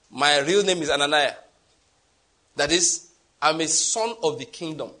 My real name is Ananiah. That is, I'm a son of the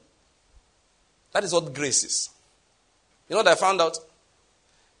kingdom. That is what grace is. You know what I found out?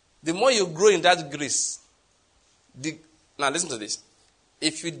 The more you grow in that grace, now listen to this.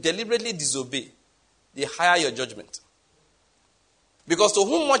 If you deliberately disobey, the higher your judgment. Because to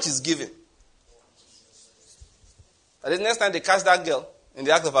whom much is given. That is, next time they catch that girl in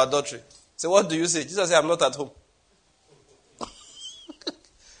the act of adultery, say, "What do you say?" Jesus said, "I'm not at home."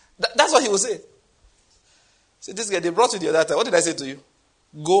 That's what he will say. See, this guy, they brought you the other time. What did I say to you?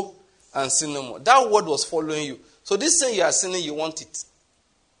 Go and sin no more. That word was following you. So this sin you are sinning, you want it.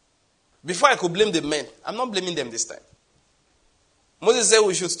 Before I could blame the men, I'm not blaming them this time. Moses said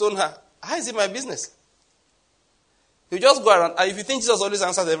we should stone her. How is it my business? You just go around, and if you think Jesus always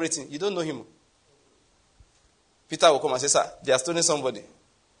answers everything, you don't know him. Peter will come and say, sir, they are stoning somebody.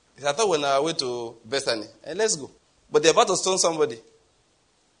 He said, I thought we were on our way to Bethany. Let's go. But they're about to stone somebody.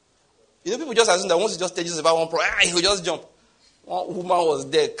 You know, people just assume that once you just tell Jesus about one problem, he will just jump. One woman was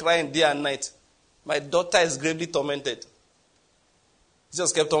there crying day and night. My daughter is gravely tormented.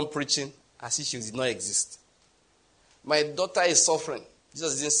 Jesus kept on preaching as if she did not exist. My daughter is suffering.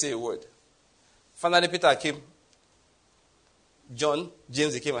 Jesus didn't say a word. Finally, Peter came. John,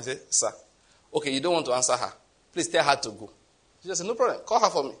 James, they came and said, sir, okay, you don't want to answer her. Please tell her to go. Jesus said, no problem. Call her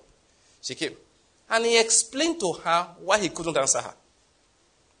for me. She came. And he explained to her why he couldn't answer her.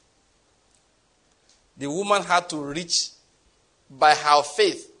 The woman had to reach by her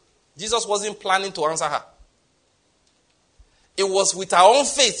faith. Jesus wasn't planning to answer her. It was with her own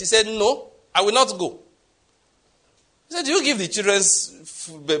faith. He said, no, I will not go. He said, do you give the children's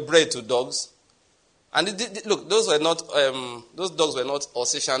bread to dogs? And look, those dogs were not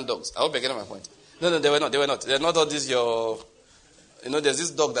Alsatian dogs. I hope you're getting my point. No, they were not. They're not all these there's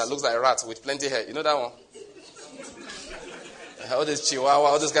this dog that looks like a rat with plenty hair. You know that one? All this chihuahua,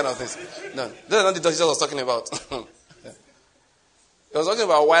 all those kind of things. No, those are not the dogs Jesus was talking about. He was talking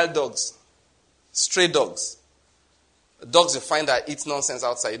about wild dogs, stray dogs. Dogs you find that eat nonsense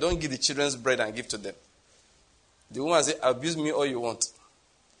outside. You don't give the children's bread and give to them. The woman said, abuse me all you want.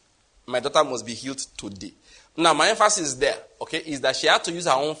 My daughter must be healed today. Now, my emphasis there, okay, is that she had to use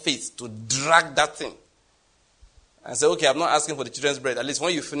her own faith to drag that thing. And say, okay, I'm not asking for the children's bread. At least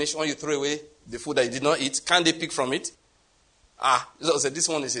when you finish, when you throw away the food that you did not eat, can they pick from it? Jesus said, this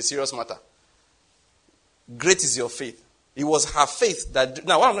one is a serious matter. Great is your faith. It was her faith that...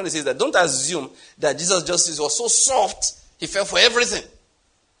 Now, what I'm going to say is that don't assume that Jesus just was so soft, he fell for everything.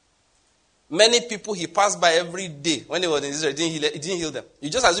 Many people he passed by every day when he was in Israel, he didn't heal them. You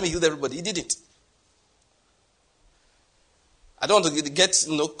just assume he healed everybody. He didn't. I don't want to get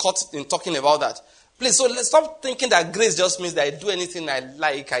caught in talking about that. Please, so let's stop thinking that grace just means that I do anything I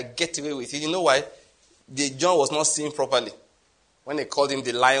like, I get away with it. You know why? John was not seen properly when they called him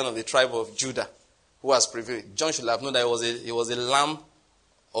the Lion of the tribe of Judah, who has prevailed. John should have known that he was a lamb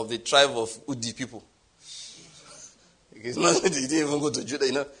of the tribe of Udi people. He didn't even go to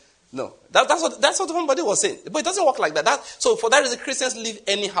Judah, No, that's what somebody was saying. But it doesn't work like that. So for that reason, Christians live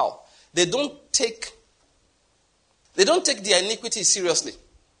anyhow. They don't take their iniquity seriously.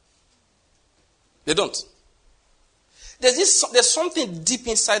 They don't. There's something deep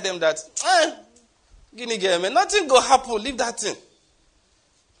inside them that, Guinea girl, man, nothing going to happen. Leave that thing.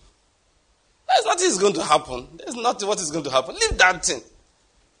 There's nothing is going to happen. There's nothing what is going to happen. Leave that thing.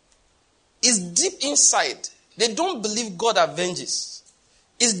 It's deep inside. They don't believe God avenges.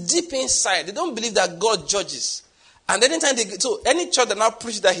 It's deep inside. They don't believe that God judges. And anytime so any church that now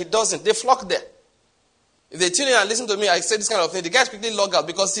preach that he doesn't, they flock there. If they tune in and listen to me, I say this kind of thing, the guys quickly log out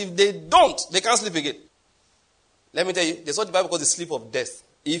because if they don't, they can't sleep again. Let me tell you, there's what the Bible calls the sleep of death.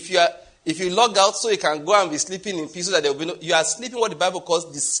 If you log out so you can go and be sleeping in peace so that there will be you are sleeping what the Bible calls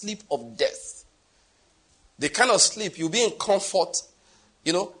the sleep of death. The kind of sleep, you'll be in comfort.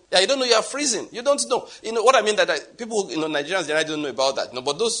 You don't know you are freezing. You don't know. You know what I mean? That people, Nigerians generally don't know about that.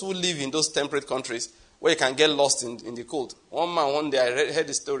 But those who live in those temperate countries where you can get lost in the cold. One man, one day, I heard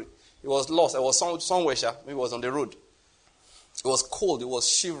the story. He was lost. I was somewhere, maybe he was on the road. It was cold. It was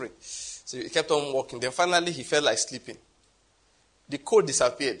shivering. So he kept on walking. Then finally, he felt like sleeping. The cold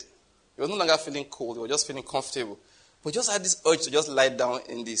disappeared. He was no longer feeling cold. He was just feeling comfortable. But he just had this urge to just lie down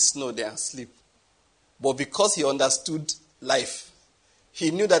in the snow there and sleep. But because he understood life, he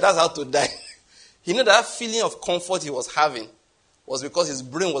knew that that's how to die. He knew that feeling of comfort he was having was because his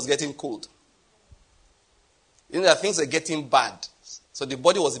brain was getting cold. You know that things were getting bad. So the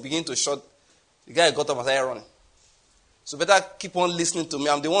body was beginning to shut. The guy got up and started running. So better keep on listening to me.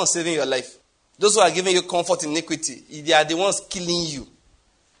 I'm the one saving your life. Those who are giving you comfort in iniquity, they are the ones killing you.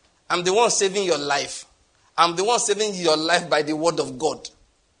 I'm the one saving your life. I'm the one saving your life by the word of God.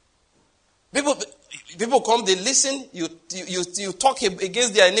 People come, they listen, you talk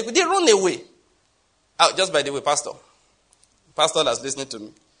against their iniquity, they run away. Just by the way, Pastor that's listening to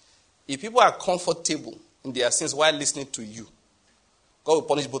me. If people are comfortable in their sins while listening to you, God will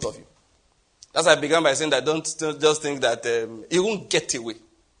punish both of you. That's why I began by saying that don't just think that you won't get away.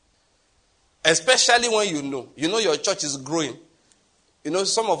 Especially when you know your church is growing.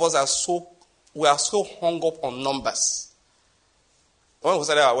 Some of us are so hung up on numbers. When we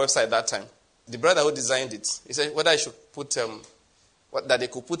started our website that time, the brother who designed it, he said whether I should put that they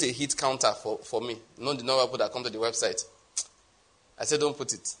could put a hit counter for me. The number of people that come to the website. I said don't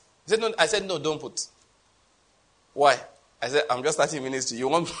put it. He said no. I said no, don't put. Why? I said, I'm just starting ministry. You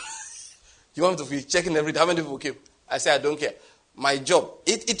want to be checking every day how many people came? I said, I don't care. My job.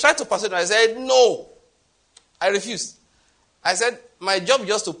 He tried to persuade me. I said, no. I refused. I said, my job is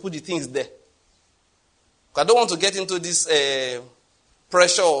just to put the things there. I don't want to get into this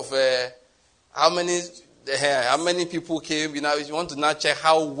pressure of how many people came. You want to now check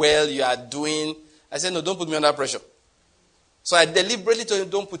how well you are doing. I said, no, don't put me under pressure. So I deliberately told him,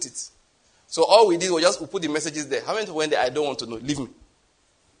 don't put it. So all we did was just put the messages there. How many people went there? I don't want to know. Leave me.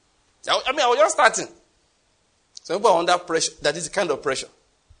 I was just starting. So people are under pressure. That is the kind of pressure.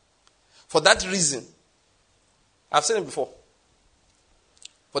 For that reason, I've said it before.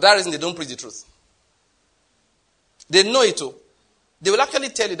 For that reason, they don't preach the truth. They know it too. They will actually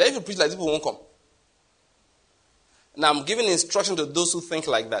tell you that if you preach like this, people won't come. Now I'm giving instruction to those who think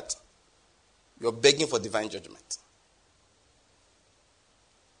like that. You're begging for divine judgment.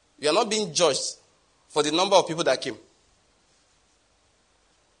 You are not being judged for the number of people that came.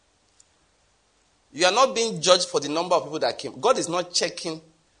 You are not being judged for the number of people that came. God is not checking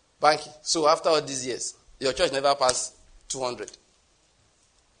banking. So after all these years, your church never passed 200.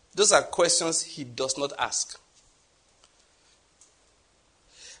 Those are questions he does not ask.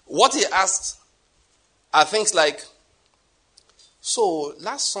 What he asks are things like, so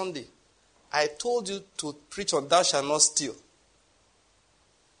last Sunday, I told you to preach on thou shalt not steal.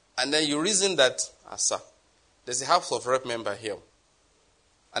 And then you reason that, sir, there's a House of Rep member here.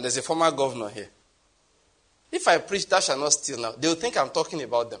 And there's a former governor here. If I preach thou shalt not steal now, they'll think I'm talking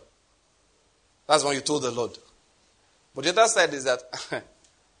about them. That's when you told the Lord. But the other side is that,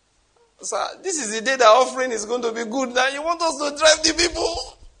 sir, this is the day the offering is going to be good. Now you want us to drive the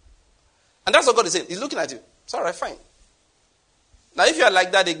people. And that's what God is saying. He's looking at you. It's all right, fine. Now if you are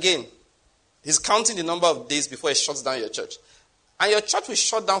like that again, he's counting the number of days before he shuts down your church. And your church will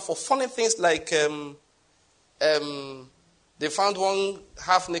shut down for funny things like they found one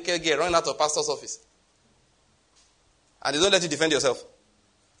half-naked girl running out of pastor's office. And they don't let you defend yourself.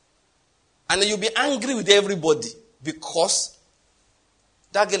 And then you'll be angry with everybody because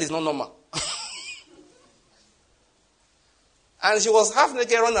that girl is not normal. And she was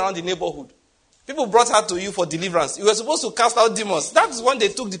half-naked running around the neighborhood. People brought her to you for deliverance. You were supposed to cast out demons. That's when they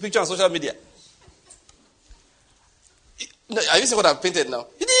took the picture on social media. Have you seen what I've painted now?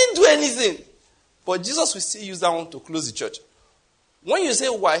 He didn't do anything. But Jesus will still use that one to close the church. When you say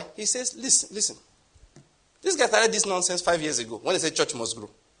why, he says, listen. This guy started this nonsense 5 years ago when he said church must grow.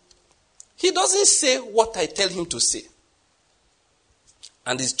 He doesn't say what I tell him to say.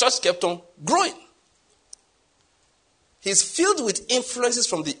 And his church kept on growing. He's filled with influences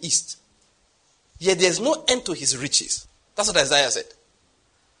from the east. Yet there's no end to his riches. That's what Isaiah said.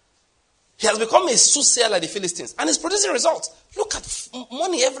 He has become a soothsayer like the Philistines. And he's producing results. Look at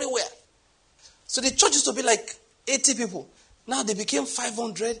money everywhere. So the church used to be like 80 people. Now they became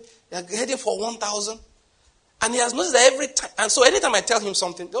 500. They're heading for 1,000. And he has noticed that every time. And so anytime I tell him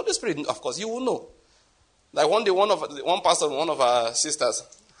something, the Holy Spirit, of course, you will know. Like one day, one pastor, one of our sisters,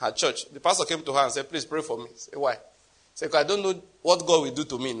 her church, the pastor came to her and said, please pray for me. I said, why? He said, I don't know what God will do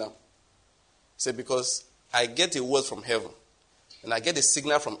to me now. He said, because I get a word from heaven. And I get a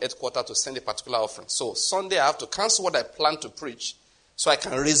signal from headquarters to send a particular offering. So Sunday I have to cancel what I plan to preach so I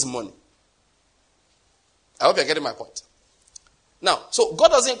can raise money. I hope you're getting my point. Now, so God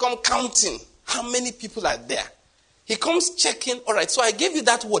doesn't come counting how many people are there. He comes checking, all right, so I gave you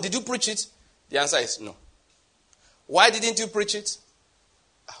that word. Did you preach it? The answer is no. Why didn't you preach it?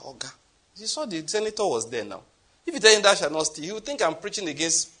 Oh, God. You saw the senator was there now. If you tell him that shall not steal, he would think I'm preaching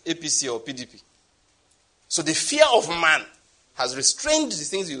against APC or PDP. So the fear of man has restrained the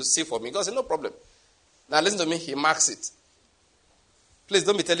things you say for me. God said, no problem. Now listen to me, he marks it. Please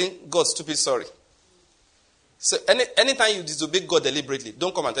don't be telling God stupid sorry. So anytime you disobey God deliberately,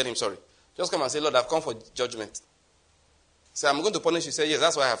 don't come and tell him sorry. Just come and say, Lord, I've come for judgment. Say, I'm going to punish you. Say, yes,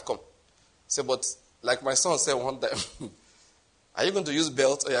 that's why I have come. Say, but like my son said one time, are you going to use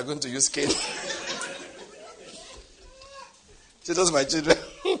belt or are you going to use cane? She those my children.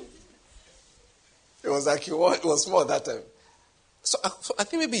 It was like it was small that time. So I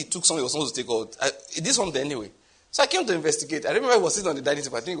think maybe he took something he was supposed to take out. He did something anyway. So I came to investigate. I remember he was sitting on the dining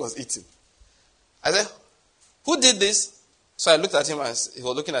table. I think he was eating. I said, who did this? So I looked at him and he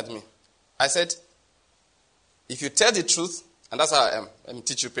was looking at me. I said, if you tell the truth, and that's how I am. Let me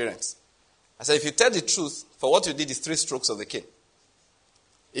teach you parents. I said, if you tell the truth, for what you did is 3 strokes of the cane.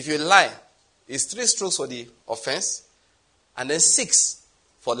 If you lie, it's 3 strokes for the offense, and then 6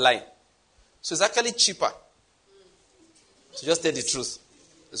 for lying. So it's actually cheaper. So just tell the truth.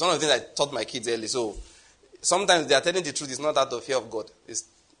 It's one of the things I taught my kids early. So sometimes they are telling the truth. It's not out of fear of God.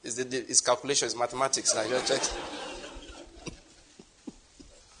 It's calculation. It's mathematics. Like, just check.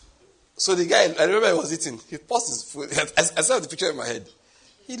 So the guy, I remember he was eating. He paused his food. I saw the picture in my head.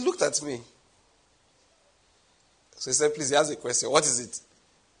 He looked at me. So he said, please, he asked a question. What is it?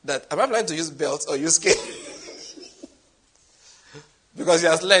 That, am I planning to use belt or use cane? Because he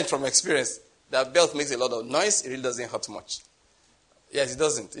has learned from experience that belt makes a lot of noise. It really doesn't hurt much. Yes, it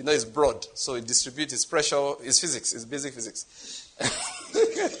doesn't. It's broad. So it distributes its pressure. It's physics. It's basic physics.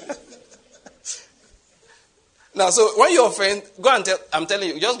 Now, so when you offend, go and tell, I'm telling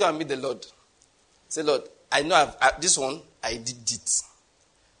you, just go and meet the Lord. Say, Lord, I know this one, I did it.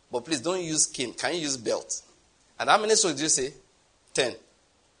 But please don't use cane. Can you use belt? And how many souls did you say? 10.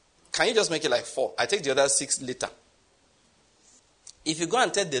 Can you just make it like 4? I take the other 6 later. If you go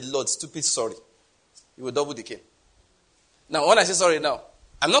and tell the Lord, stupid sorry, you will double the cane. Now, when I say sorry now,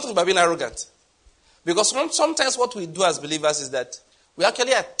 I'm not talking about being arrogant. Because sometimes what we do as believers is that we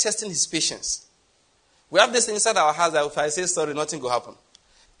actually are testing his patience. We have this inside our hearts that if I say sorry, nothing will happen.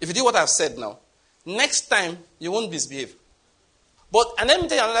 If you do what I've said now, next time you won't misbehave. And let me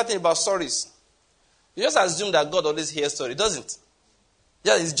tell you another thing about stories. You just assume that God always hears stories. It doesn't.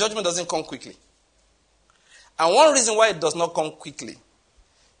 Yeah, his judgment doesn't come quickly. And one reason why it does not come quickly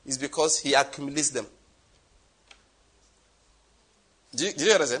is because he accumulates them. Did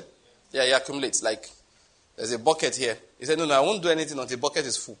you understand? Yeah, he accumulates. Like, there's a bucket here. He said, no, I won't do anything until the bucket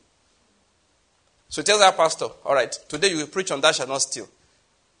is full. So he tells our pastor, all right, today you will preach on thou shalt not steal.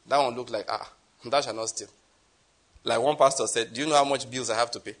 That one looked like, thou shalt not steal. Like one pastor said, do you know how much bills I have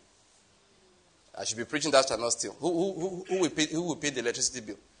to pay? I should be preaching thou shalt not steal. Who will pay the electricity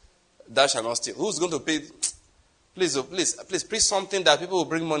bill? Thou shalt not steal. Who's going to pay? Please preach something that people will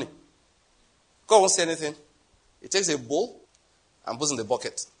bring money. God won't say anything. He takes a bowl and puts in the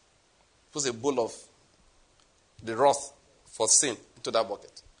bucket. Puts a bowl of the wrath for sin into that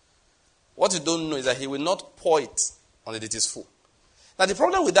bucket. What you don't know is that he will not pour it until it is full. Now the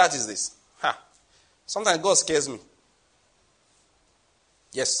problem with that is this. Sometimes God scares me.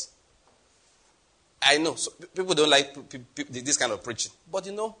 Yes. I know. So people don't like this kind of preaching. But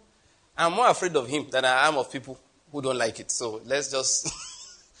I'm more afraid of him than I am of people who don't like it. So let's just,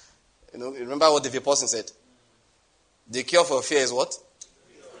 remember what the apostle said. The cure for fear is what?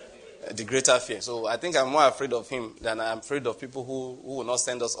 The greater fear. So I think I'm more afraid of him than I'm afraid of people who will not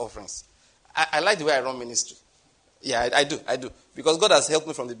send us offerings. I like the way I run ministry. Yeah, I do. Because God has helped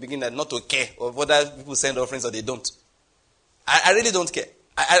me from the beginning not to care of whether people send offerings or they don't. I really don't care.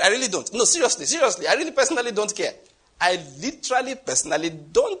 I really don't. No, seriously. I really personally don't care. I literally, personally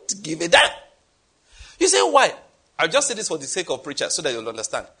don't give a damn. You say, why? I'll just say this for the sake of preachers so that you'll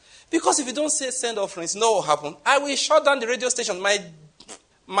understand. Because if you don't say send offerings, you know what will happen? I will shut down the radio station.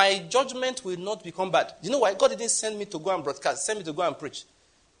 My judgment will not become bad. You know why? God didn't send me to go and broadcast. Send me to go and preach.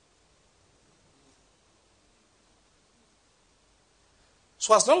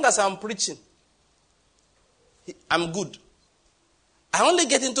 So as long as I'm preaching, I'm good. I only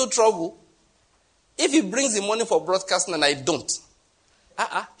get into trouble if he brings the money for broadcasting and I don't.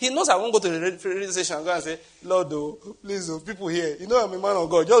 He knows I won't go to the radio station and go and say, Lord, please, people here, I'm a man of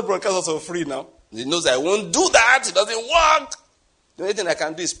God. Just broadcast us for free now. He knows I won't do that. It doesn't work. The only thing I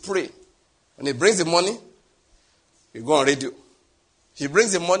can do is pray. When he brings the money, we go on radio. He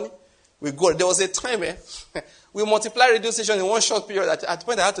brings the money, we go. There was a time we multiply radio station in one short period. At the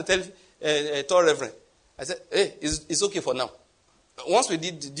point I had to tell tall reverend. I said, hey, it's okay for now. Once we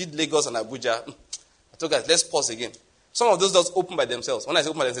did Lagos and Abuja, I told guys, let's pause again. Some of those doors open by themselves. When I say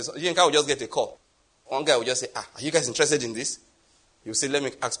open by themselves, you and I will just get a call. One guy will just say, are you guys interested in this? He will say, let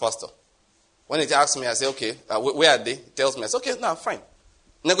me ask pastor. When he asks me, I say, okay, where are they? He tells me, I say, okay, now fine.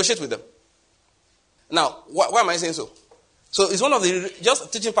 Negotiate with them. Now, why am I saying so? So it's one of the,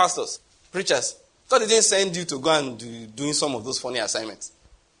 just teaching pastors, preachers. God didn't send you to go and doing some of those funny assignments.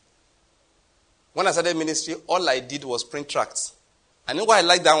 When I started ministry, all I did was print tracts. I know why I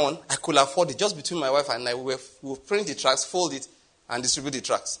like that one. I could afford it. Just between my wife and I, we will print the tracts, fold it, and distribute the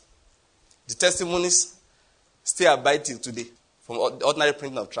tracts. The testimonies still abide till today from the ordinary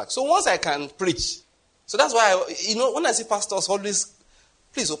printing of tracts. So once I can preach, so that's why, when I see pastors always,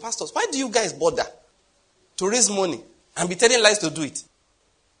 please, pastors, why do you guys bother to raise money and be telling lies to do it?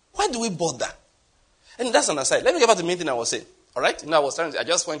 Why do we bother? And that's on the side. Let me get back to the main thing I was saying. All right? I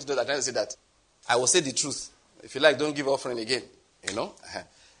just want to do that. I trying to say that. I will say the truth. If you like, don't give offering again.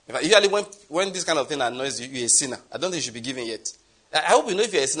 Usually when this kind of thing annoys you, you're a sinner. I don't think you should be giving yet. I hope you know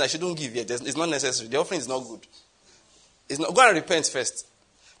if you're a sinner, you shouldn't give yet. It's not necessary. The offering is not good. Go and repent first.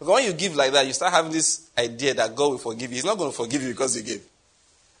 Because when you give like that, you start having this idea that God will forgive you. He's not going to forgive you because you gave.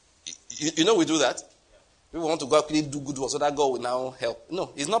 We do that. People want to go quickly do good work so that God will now help.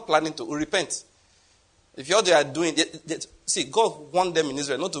 No, he's not planning to. Repent. If all they are doing, see, God warned them in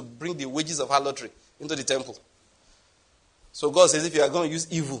Israel not to bring the wages of harlotry into the temple. So God says, if you are going to use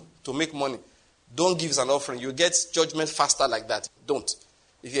evil to make money, don't give as an offering. You get judgment faster like that. Don't.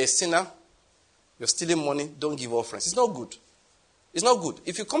 If you're a sinner, you're stealing money, don't give offerings. It's not good. It's not good.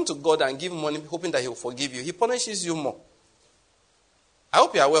 If you come to God and give money hoping that he will forgive you, he punishes you more. I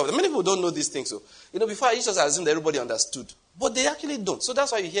hope you are aware of that. Many people don't know these things. So, before I used to assume that everybody understood. But they actually don't. So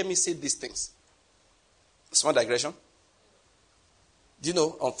that's why you hear me say these things. Small digression.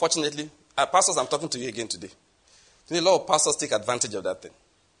 Unfortunately, pastors, I'm talking to you again today. A lot of pastors take advantage of that thing.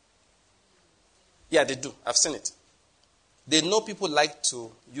 Yeah, they do. I've seen it. They know people like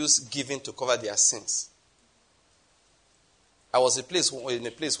to use giving to cover their sins. I was in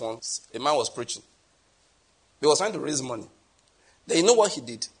a place once, a man was preaching. He was trying to raise money. Then you know what he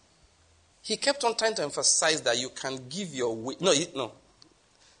did? He kept on trying to emphasize that you can give your way. No.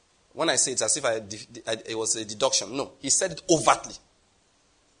 When I say it's as if it was a deduction. No, he said it overtly.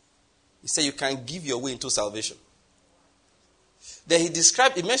 He said you can give your way into salvation. Then he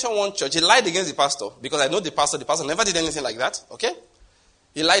mentioned one church. He lied against the pastor because I know the pastor never did anything like that. Okay?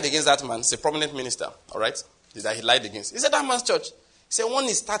 He lied against that man. He's a prominent minister. All right? That he lied against. He said that man's church. He said when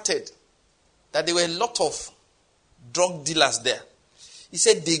he started, that there were a lot of drug dealers there. He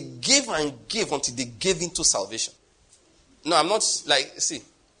said they gave and gave until they gave into salvation. No, I'm not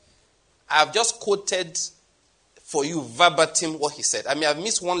I've just quoted for you verbatim what he said. I may have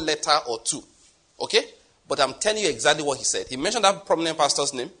missed one letter or two. Okay? But I'm telling you exactly what he said. He mentioned that prominent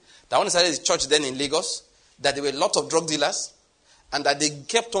pastor's name. That when he started his church then in Lagos, that there were a lot of drug dealers, and that they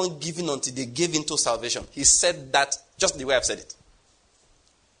kept on giving until they gave into salvation. He said that just the way I've said it.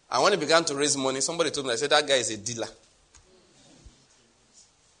 And when he began to raise money, somebody told me, I said, that guy is a dealer.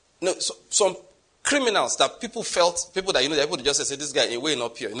 No, so, some criminals that people just said, this guy, a way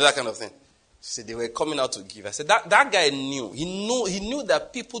not pure, that kind of thing. He said they were coming out to give. I said, that guy knew. He knew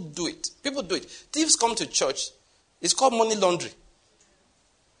that people do it. People do it. Thieves come to church. It's called money laundry.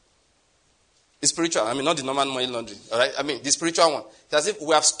 It's spiritual. Not the normal money laundry. All right? The spiritual one. It's as if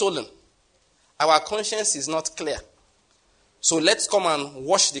we have stolen. Our conscience is not clear. So let's come and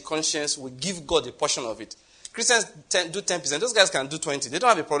wash the conscience. We give God a portion of it. Christians do 10%. Those guys can do 20%. They don't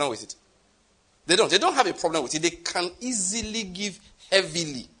have a problem with it. They don't have a problem with it. They can easily give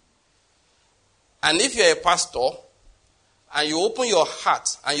heavily. And if you're a pastor and you open your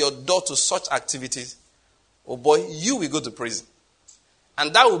heart and your door to such activities, oh boy, you will go to prison.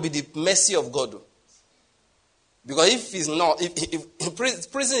 And that will be the mercy of God. Because if it's not,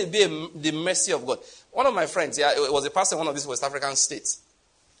 if prison will be the mercy of God. One of my friends, it was a pastor in one of these West African states.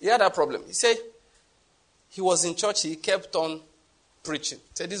 He had that problem. He said he was in church, he kept on preaching.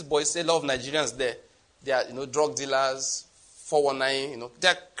 He said these boys, a lot of Nigerians there, they are drug dealers, 419, they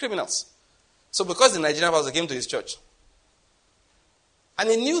are criminals. So because the Nigerian pastor came to his church, and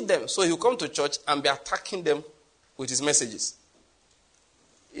he knew them, so he would come to church and be attacking them with his messages.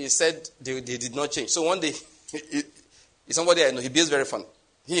 He said they did not change. So one day, he's somebody I know, he behaves very funny.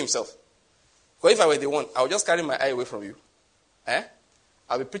 He himself. Because if I were the one, I would just carry my eye away from you.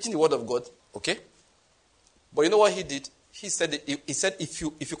 I'll be preaching the word of God, okay? But you know what he did? He said if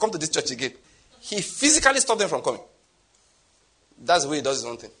you come to this church again, he physically stopped them from coming. That's the way he does his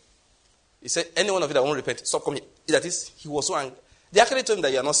own thing. He said, any one of you that won't repent, stop coming. That is, he was so angry. They actually told him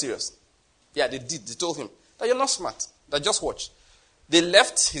that you are not serious. Yeah, they did. They told him that you're not smart. That just watch. They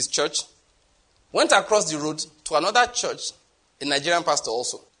left his church, went across the road to another church, a Nigerian pastor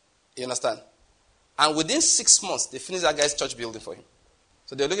also. You understand? And within 6 months, they finished that guy's church building for him.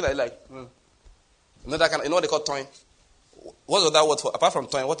 So they're looking at it like, you know what they call toying? What's that word for? Apart from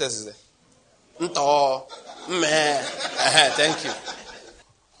toying, what else is there? Thank you.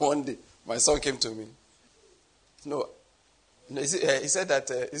 One day, my son came to me. He said that,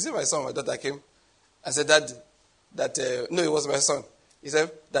 is it my son or my daughter came? I said no, it was my son. He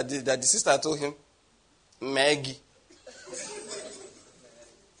said that the sister told him, Maggie.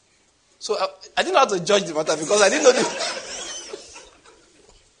 So I didn't know how to judge the matter because I didn't know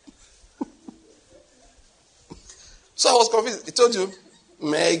So I was confused. He told you,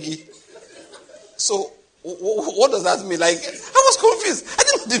 Maggie. So what does that mean? Like, I was confused. I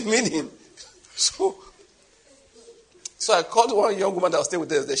didn't know the meaning. So I called one young woman that was staying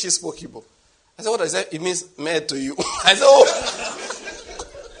with us there. She spoke Igbo. I said, what does that? It means married to you. I said,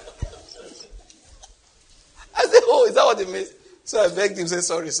 is that what it means? So I begged him, say,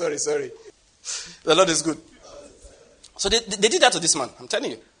 sorry. The Lord is good. So they did that to this man. I'm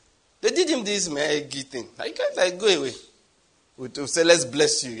telling you. They did him this Maggie thing. You can't go away. To say, let's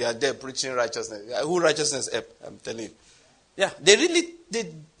bless you. You are there preaching righteousness. Who righteousness help? I'm telling you. Yeah,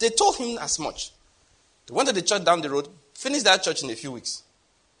 they told him as much. They went to the church down the road, finished that church in a few weeks.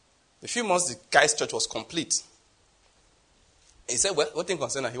 A few months, the guy's church was complete. He said, well, what thing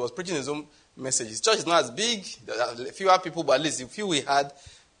concerned him? He was preaching his own message. His church is not as big. There are fewer people, but at least the few we had,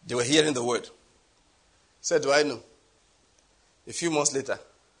 they were hearing the word. He said, do I know? A few months later,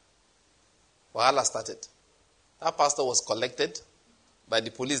 Wahala started. That pastor was collected by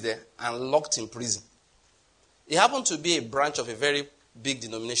the police there and locked in prison. It happened to be a branch of a very big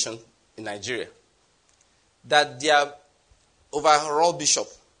denomination in Nigeria. That their overall bishop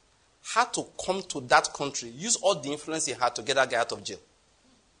had to come to that country, use all the influence he had to get that guy out of jail.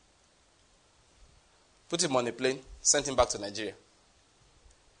 Put him on a plane, sent him back to Nigeria.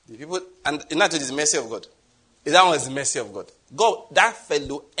 The people, and that is the mercy of God. That one is the mercy of God. God, that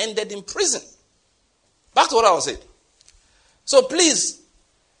fellow ended in prison. Back to what I was saying. So please,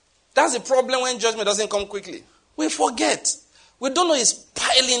 that's the problem when judgment doesn't come quickly. We forget. We don't know it's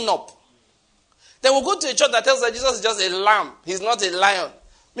piling up. Then we'll go to a church that tells that Jesus is just a lamb. He's not a lion.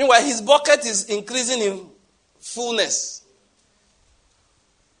 Meanwhile, his bucket is increasing in fullness.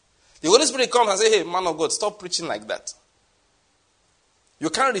 The Holy Spirit comes and says, hey, man of God, stop preaching like that. You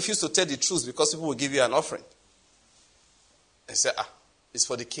can't refuse to tell the truth because people will give you an offering. I say, it's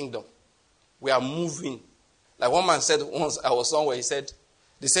for the kingdom. We are moving. Like one man said once, I was somewhere, he said,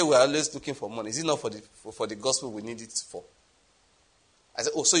 they say we are always looking for money. Is it not for the gospel we need it for? I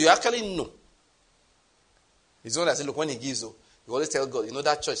said, so you actually know. He's the one that said, look, when he gives, you always tell God,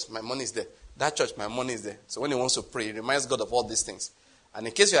 that church, my money is there. That church, my money is there. So when he wants to pray, he reminds God of all these things. And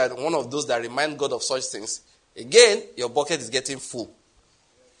in case you are one of those that remind God of such things, again, your bucket is getting full.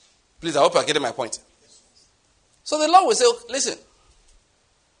 Please, I hope you are getting my point. So the Lord will say, listen,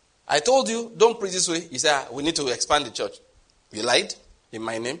 I told you, don't preach this way. You say, we need to expand the church. You lied in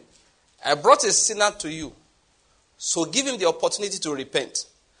my name. I brought a sinner to you. So give him the opportunity to repent.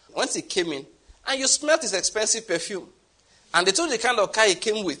 Once he came in, and you smelled his expensive perfume, and they told you the kind of car he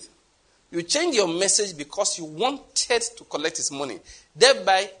came with, you changed your message because you wanted to collect his money.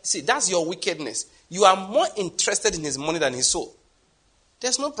 Thereby, see, that's your wickedness. You are more interested in his money than his soul.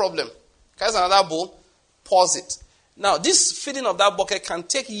 There's no problem. Carry another bowl, pause it. Now, this filling of that bucket can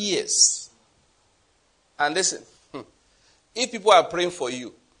take years. And listen, if people are praying for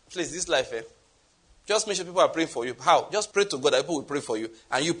you, please, this life, just make sure people are praying for you. How? Just pray to God that people will pray for you,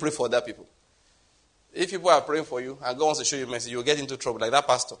 and you pray for other people. If people are praying for you, and God wants to show you mercy, you will get into trouble. Like that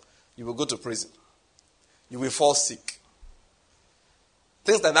pastor, you will go to prison. You will fall sick.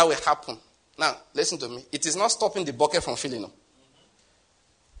 Things like that will happen. Now, listen to me. It is not stopping the bucket from filling up.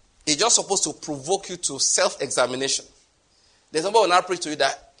 It's just supposed to provoke you to self-examination. There's somebody will now preach to you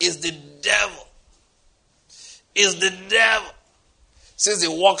that it's the devil. It's the devil. Says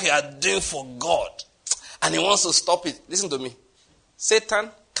the work you are doing for God. And he wants to stop it. Listen to me. Satan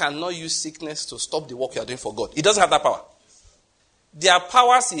cannot use sickness to stop the work you are doing for God. He doesn't have that power. There are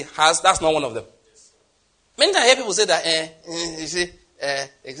powers he has. That's not one of them. Many times I hear people say that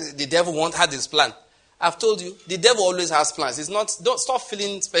the devil had his plan. I've told you, the devil always has plans. Don't stop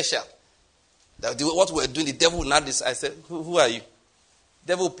feeling special. What we're doing, the devil will not decide. I said, who are you? The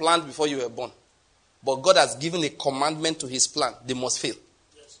devil planned before you were born. But God has given a commandment to his plan. They must fail.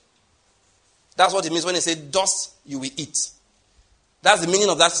 Yes. That's what it means when he said, dust you will eat. That's the meaning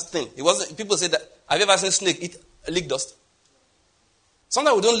of that thing. People say that, have you ever seen a snake lick dust?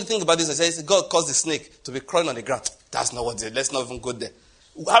 Sometimes we don't think about this and say, God caused the snake to be crawling on the ground. That's not what it is. Let's not even go there.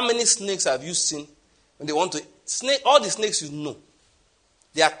 How many snakes have you seen when they want to? All the snakes you know,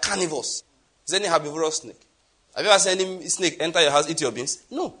 they are carnivores. Is there any herbivorous snake? Have you ever seen any snake enter your house, eat your beans?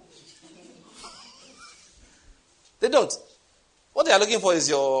 No. They don't. What they are looking for is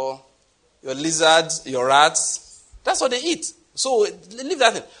your lizards, your rats. That's what they eat. So leave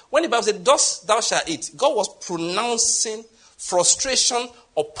that thing. When the Bible said, dust thou shalt eat, God was pronouncing frustration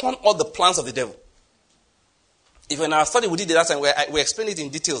upon all the plans of the devil. If in our study we did it last time, we explained it in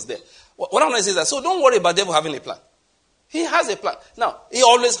details there. What I'm going to say is that, so don't worry about the devil having a plan. He has a plan. Now, he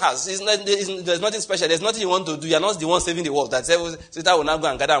always has. There's nothing special. There's nothing you want to do. You're not the one saving the world. That Satan will now go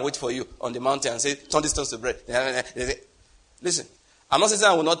and gather and wait for you on the mountain and say, turn these stones to bread. Listen, I'm not saying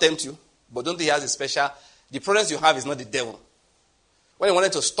I will not tempt you, but don't think he has a special. The problems you have is not the devil. When he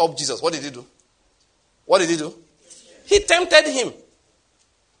wanted to stop Jesus, what did he do? What did he do? He tempted him.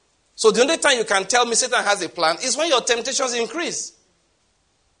 So the only time you can tell me Satan has a plan is when your temptations increase.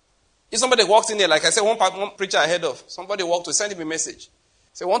 If somebody walks in there, like I said, one preacher I heard of, somebody walked to send him a message.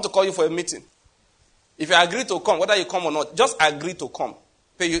 Say, I want to call you for a meeting. If you agree to come, whether you come or not, just agree to come.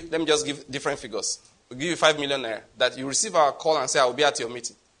 Pay you, let me just give different figures. We'll give you 5 million naira. That you receive our call and say, I will be at your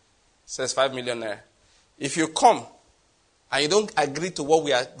meeting. Says 5 million naira. If you come and you don't agree to what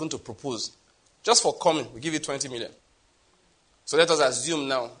we are going to propose, Just for coming, we give you 20 million. So let us assume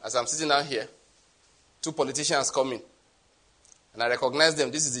now, as I'm sitting down here, 2 politicians come in. And I recognize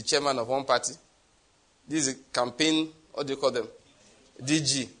them. This is the chairman of one party. This is the campaign, what do you call them?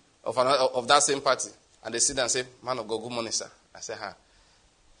 DG of that same party. And they sit there and say, man of God, good morning, sir. I say, hi.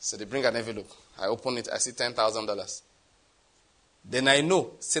 So they bring an envelope. I open it. I see $10,000. Then I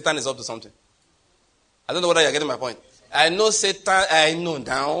know Satan is up to something. I don't know whether you're getting my point. I know Satan. I know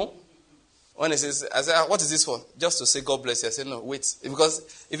now. When he says, I say, what is this for? Just to say God bless you. I say, no, wait.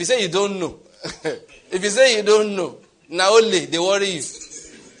 Because if you say you don't know, if you say you don't know, now only they worry you.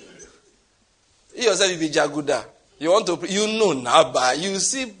 You yourself, you be Jaguda. You want to, you know now, but you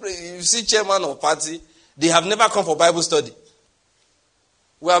see chairman of party, they have never come for Bible study.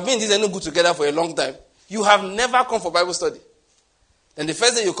 We have been in this Enugu together for a long time. You have never come for Bible study. Then the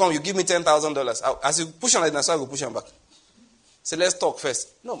first day you come, you give me $10,000. As you push on like that, so I will push on back. Say, let's talk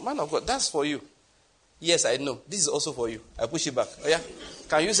first. No, man of God, that's for you. Yes, I know. This is also for you. I push it back. Oh yeah?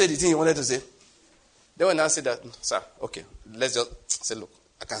 Can you say the thing you wanted to say? Then when I say that, sir, okay, let's just say, look,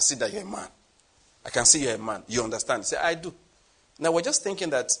 I can see that you're a man. I can see you're a man. You understand? Say, I do. Now we're just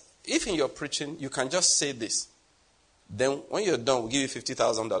thinking that if in your preaching, you can just say this. Then when you're done, we'll give you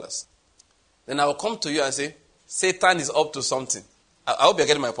 $50,000. Then I will come to you and say, Satan is up to something. I hope you're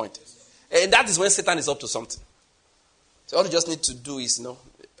getting my point. And that is when Satan is up to something. So all you just need to do is,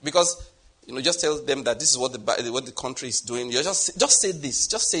 because, just tell them that this is what the country is doing. You just say this.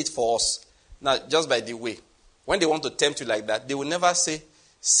 Just say it for us. Now, just by the way, when they want to tempt you like that, they will never say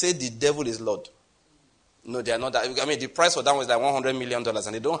the devil is Lord. No, they are not that. I mean, the price for that one is like $100 million,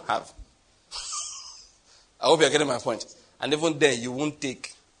 and they don't have. I hope you're getting my point. And even then, you won't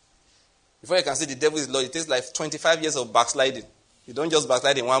take. Before you can say the devil is Lord, it takes like 25 years of backsliding. You don't just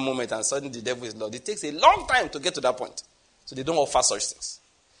backslide in one moment and suddenly the devil is Lord. It takes a long time to get to that point. So they don't offer such things.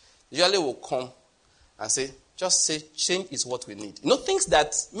 Usually will come and say, just say change is what we need. Things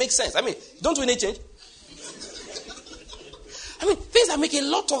that make sense. I mean, don't we need change? I mean, things that make a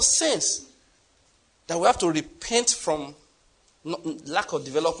lot of sense. That we have to repent from lack of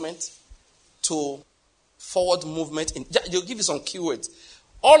development to forward movement. They'll give you some keywords.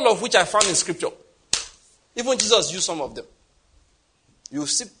 All of which I found in scripture. Even Jesus used some of them. You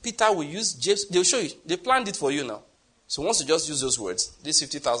see Peter will use James. They'll show you. They planned it for you now. So once you just use those words, this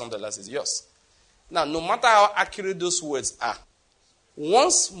 $50,000 is yours. Now, no matter how accurate those words are,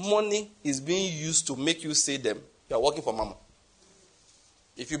 once money is being used to make you say them, you are working for Mama.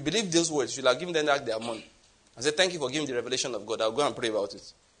 If you believe those words, you will have given them back their money. I say, thank you for giving the revelation of God. I'll go and pray about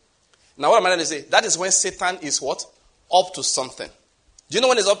it. Now, what am I going to say? That is when Satan is what? Up to something. Do you know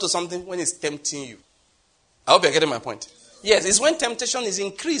when he's up to something? When he's tempting you. I hope you're getting my point. Yes, it's when temptation is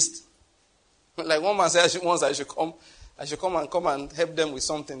increased. Like one man said, I should come and help them with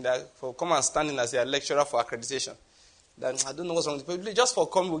something, come and stand in as a lecturer for accreditation. Then I don't know what's wrong. Just for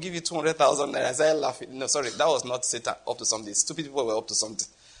coming, we'll give you 200,000. And I started laughing. No, sorry, that was not Satan up to something. Stupid people were up to something.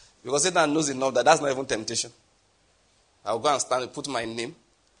 Because Satan knows enough that that's not even temptation. I'll go and stand and put my name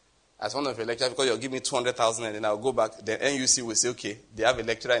as one of your lecturers because you'll give me 200,000 and then I'll go back. Then NUC will say, okay, they have a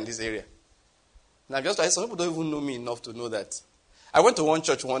lecturer in this area. Now, just like some people don't even know me enough to know that. I went to one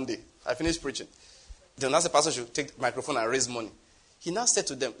church one day. I finished preaching. The now the pastor should take the microphone and raise money. He now said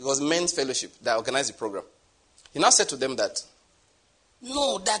to them, it was men's fellowship that organized the program. He now said to them that,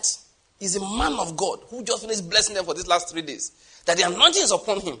 no, that is a man of God who just finished blessing them for these last 3 days. That the anointing is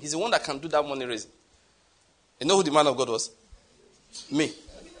upon him. He's the one that can do that money raising. You know who the man of God was? Me.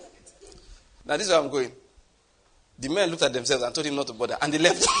 Now this is where I'm going. The men looked at themselves and told him not to bother. And they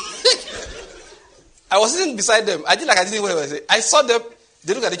left. I was sitting beside them. I did like I didn't know what I was saying. I saw them.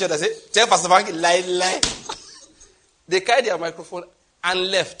 They looked at each other and said, tell Pastor Frankie, lie. They carried their microphone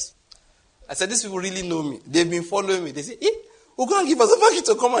and left. I said, these people really know me. They've been following me. They say, we're going to give Pastor Frankie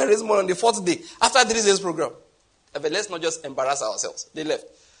to come and raise money on the 4th day after 3 days program. But let's not just embarrass ourselves. They left.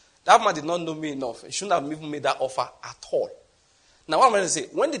 That man did not know me enough. He shouldn't have even made that offer at all. Now, what I'm going to say,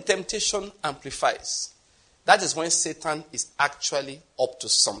 when the temptation amplifies, that is when Satan is actually up to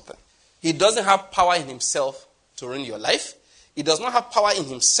something. He doesn't have power in himself to ruin your life. He does not have power in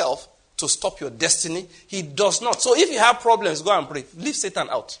himself to stop your destiny. He does not. So if you have problems, go and pray. Leave Satan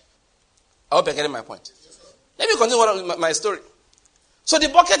out. I hope you're getting my point. Let me continue my story. So the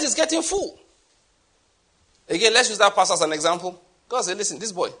bucket is getting full. Again, let's use that pastor as an example. God said, listen,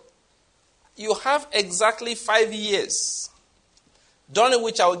 this boy, you have exactly 5 years during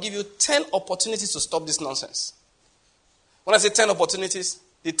which I will give you 10 opportunities to stop this nonsense. When I say 10 opportunities,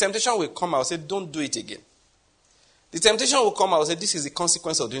 the temptation will come. I will say, don't do it again. The temptation will come. I will say, this is the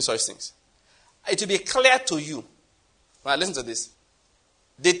consequence of doing such things. It will be clear to you. Now, listen to this.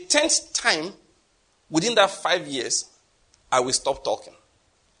 The 10th time within that 5 years, I will stop talking.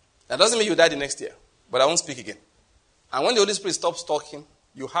 That doesn't mean you die the next year, but I won't speak again. And when the Holy Spirit stops talking,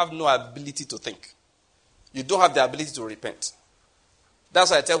 you have no ability to think. You don't have the ability to repent. That's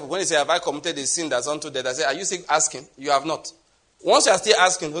why I tell people, when they say, have I committed a sin that's unto death? I say, are you still asking? You have not. Once you are still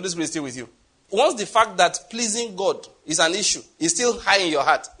asking, the Holy Spirit is still with you. Once the fact that pleasing God is an issue, is still high in your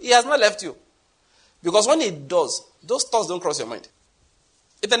heart, He has not left you. Because when it does, those thoughts don't cross your mind.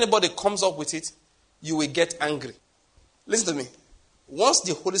 If anybody comes up with it, you will get angry. Listen to me. Once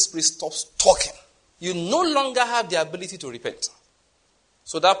the Holy Spirit stops talking, you no longer have the ability to repent.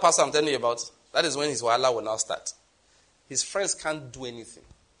 So that pastor I'm telling you about, that is when his wahala will now start. His friends can't do anything.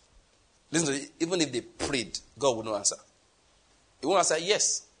 Listen to me. Even if they prayed, God will not answer. He won't answer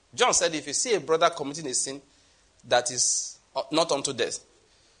yes. John said, if you see a brother committing a sin that is not unto death,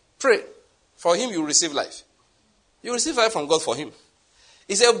 pray. For him, you receive life. You receive life from God for him.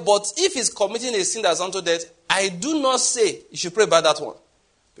 He said, but if he's committing a sin that's unto death, I do not say you should pray about that one.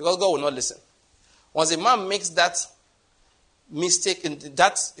 Because God will not listen. Once a man makes that mistake,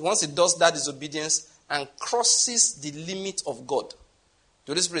 once he does that disobedience and crosses the limit of God,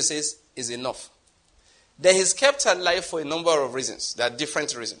 the Holy Spirit says, is enough. Then he's kept alive for a number of reasons. There are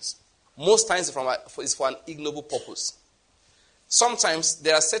different reasons. Most times it's for an ignoble purpose. Sometimes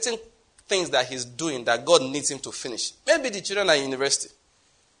there are certain things that he's doing that God needs him to finish. Maybe the children are in university.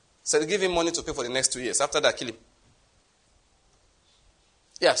 So they give him money to pay for the next 2 years. After that, kill him.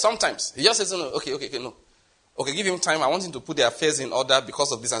 Yeah, sometimes. He just says, no, okay, no. Okay, give him time. I want him to put the affairs in order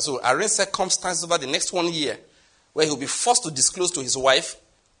because of this. And so arrange circumstances over the next 1 year where he'll be forced to disclose to his wife,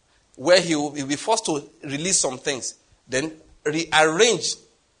 where he'll be forced to release some things. Then rearrange.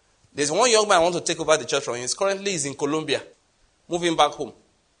 There's one young man I want to take over the church from him. Currently he's in Colombia, moving back home.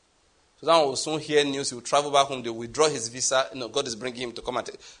 So now we'll soon hear news. He will travel back home. They will withdraw his visa. God is bringing him to come and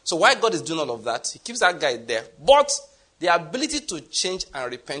take. So why God is doing all of that? He keeps that guy there. But the ability to change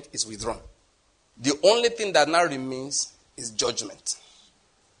and repent is withdrawn. The only thing that now remains is judgment.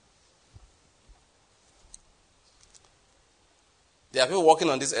 There are people walking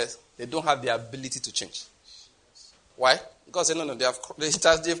on this earth. They don't have the ability to change. Why? God said, no,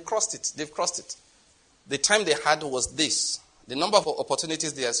 they've crossed it. They've crossed it. The time they had was this. The number of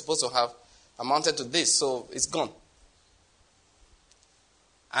opportunities they are supposed to have amounted to this. So it's gone.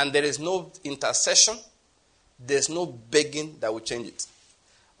 And there is no intercession. There's no begging that will change it.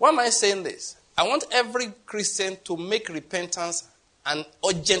 Why am I saying this? I want every Christian to make repentance an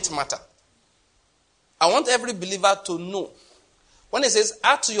urgent matter. I want every believer to know. When it says,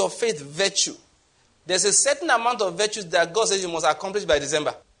 add to your faith virtue, there's a certain amount of virtues that God says you must accomplish by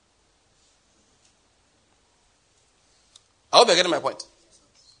December. I hope you're getting my point.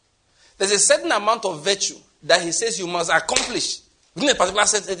 There's a certain amount of virtue that He says you must accomplish within a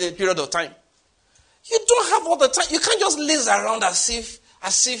particular period of time. You don't have all the time. You can't just laze around as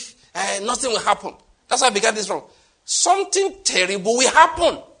if nothing will happen. That's why I began this from. Something terrible will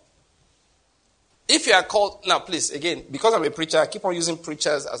happen. If you are called, now please, again, because I'm a preacher, I keep on using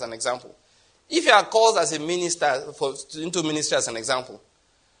preachers as an example. If you are called as a minister, into ministry as an example,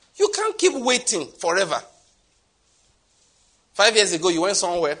 you can't keep waiting forever. 5 years ago, you went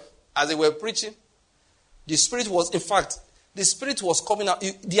somewhere, as they were preaching, the Spirit was coming out,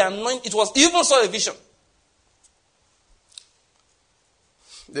 the anointing, you even saw a vision.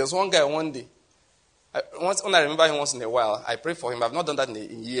 There was one guy one day, when I remember him once in a while, I prayed for him. I've not done that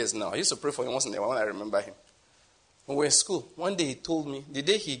in years now. I used to pray for him once in a while when I remember him. When we were in school, one day he told me, the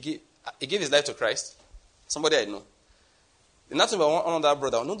day he gave his life to Christ, somebody I know. Nothing but one other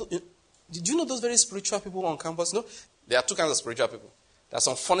brother. No, did you know those very spiritual people on campus? No, there are two kinds of spiritual people. There are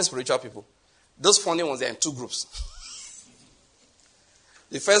some funny spiritual people. Those funny ones, they are in two groups.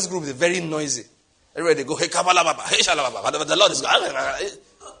 The first group is very noisy. Everybody they go, hey, kabalababa, hey, shalababa, the Lord is God.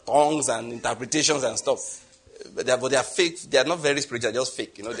 Tongues and interpretations and stuff. But they are fake. They are not very spiritual, just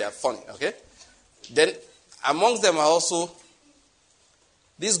fake. They are funny, okay? Then, amongst them are also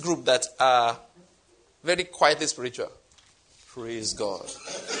this group that are very quietly spiritual. Praise God.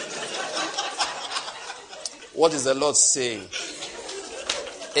 What is the Lord saying?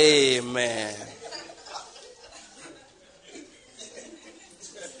 Amen.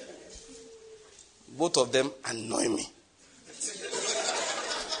 Both of them annoy me.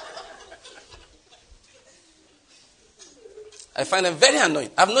 I find them very annoying.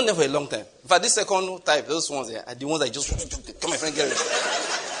 I've known them for a long time. In fact, this second type, those ones are the ones that just come, my friend, get it.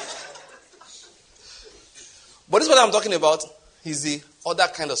 But this is what I'm talking about. He's the other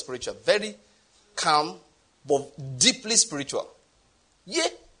kind of spiritual. Very calm, but deeply spiritual. Yeah.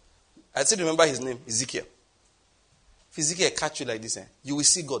 I still remember his name, Ezekiel. If Ezekiel catch you like this, you will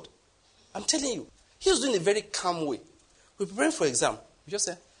see God. I'm telling you. He was doing a very calm way. We preparing for exam. We just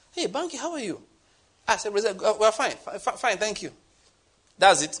said, hey, Banky, how are you? I said, we're fine. Fine, thank you.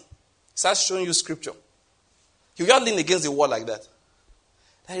 That's it. Starts showing you scripture. You can't lean against the wall like that.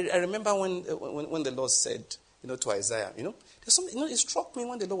 I remember when the Lord said, to Isaiah, there's something, it struck me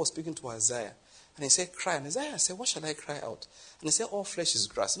when the Lord was speaking to Isaiah. And he said, cry. And Isaiah said, what shall I cry out? And he said, all flesh is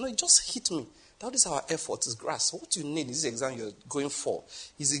grass. It just hit me. That is our effort, is grass. What you need in this exam you're going for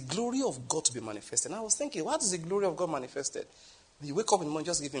is the glory of God to be manifested. And I was thinking, what is the glory of God manifested? You wake up in the morning,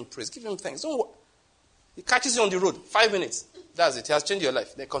 just give him praise, give him thanks. Don't worry. He catches you on the road, 5 minutes. That's it. He has changed your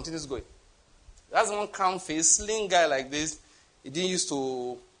life. Then continues going. That's one calm face, slim guy like this. He didn't used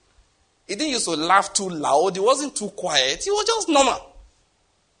to laugh too loud. He wasn't too quiet. He was just normal.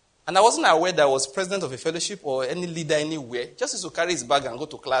 And I wasn't aware that I was president of a fellowship or any leader anywhere. Just used to carry his bag and go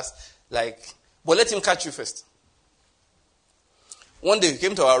to class. But let him catch you first. One day he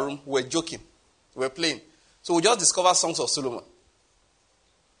came to our room. We were joking. We were playing. So we just discovered Songs of Solomon.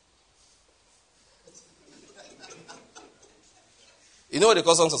 You know what they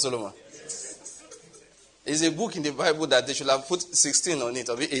call Songs of Solomon? It's a book in the Bible that they should have put 16 on it,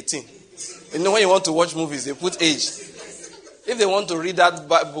 or 18. When you want to watch movies, they put age. If they want to read that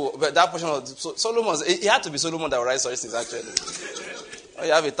Bible, that portion of Solomon, it had to be Solomon that would write such things, actually.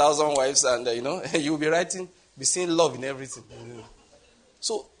 You have 1,000 wives, and you'll be writing, be seeing love in everything.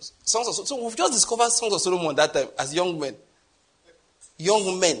 So we've just discovered Songs of Solomon that time as young men.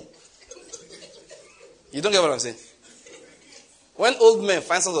 Young men. You don't get what I'm saying? When old men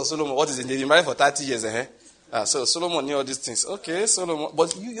find Songs of Solomon, what is it? They've been married for 30 years. So Solomon knew all these things. Okay, Solomon.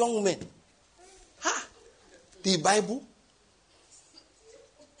 But you young men. The Bible.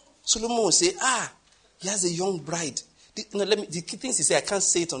 Solomon will say, he has a young bride. The key things he say, I can't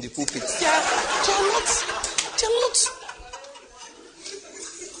say it on the pulpit. They're not.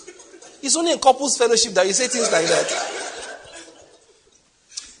 It's only in couples fellowship that you say things like that.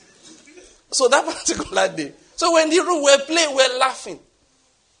 So that particular day. So when the room we're playing, we're laughing.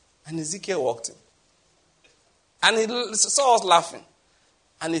 And Ezekiel walked in. And he saw us laughing.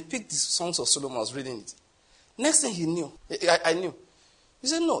 And he picked the Songs of Solomon. I was reading it. Next thing he knew, I knew. He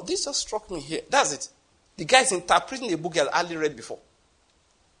said, no, this just struck me here. That's it. The guy is interpreting a book he had hardly read before.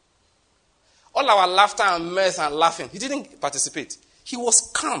 All our laughter and mess and laughing, he didn't participate. He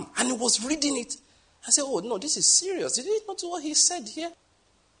was calm and he was reading it. I said, oh no, this is serious. Did you not do what he said here?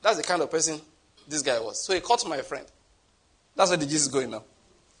 That's the kind of person this guy was. So he caught my friend. That's where the Jesus is going now.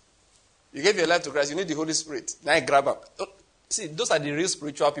 You gave your life to Christ, you need the Holy Spirit. Now I grab him. See, those are the real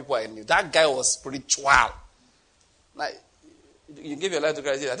spiritual people I knew. That guy was spiritual. Like, you gave your life to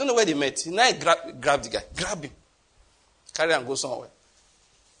Christ. I don't know where they met. Now I grab the guy. Grab him. Carry and go somewhere.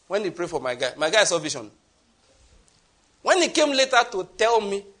 When he prayed for my guy saw vision. When he came later to tell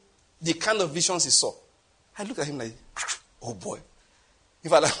me the kind of visions he saw, I looked at him like, oh boy.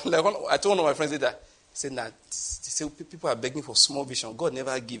 If I told one of my friends later, he said, people are begging for small vision. God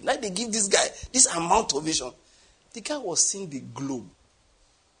never give. Now they give this guy this amount of vision. The guy was seeing the globe.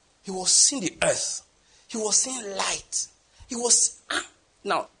 He was seeing the earth. He was seeing light. He was...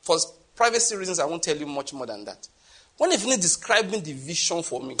 Now, for privacy reasons, I won't tell you much more than that. When he finished describing the vision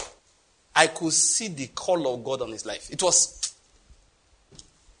for me, I could see the call of God on his life. It was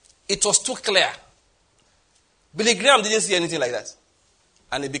too clear. Billy Graham didn't see anything like that.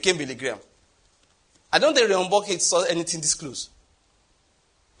 And it became Billy Graham. I don't think Rayon Bucket saw anything this close.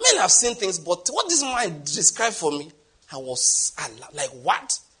 Men have seen things, but what this man described for me, I was like,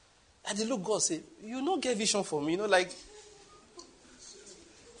 what? And the look God said, you don't get vision for me. Give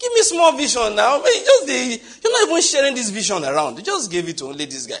me small vision now. You're not even sharing this vision around. You just gave it to only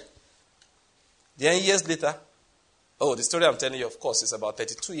this guy. Then years later, the story I'm telling you, of course, is about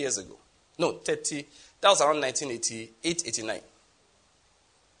 32 years ago. No, 30. That was around 1988, 89.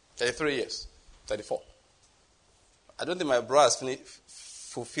 33 years. 34. I don't think my bro has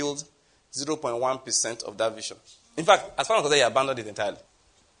fulfilled 0.1% of that vision. In fact, as far as he abandoned it entirely.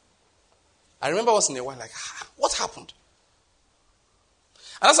 I remember once in a while, what happened?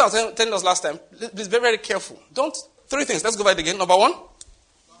 And that's what I was telling us last time. Please be very, very careful. Three things. Let's go by it again. Number one.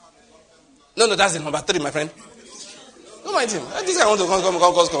 No, that's it. Number 3, my friend. Don't mind him. This guy wants to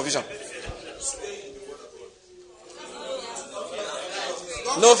cause confusion.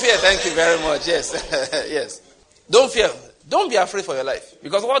 No fear. Thank you very much. Yes. Yes. Don't fear. Don't be afraid for your life.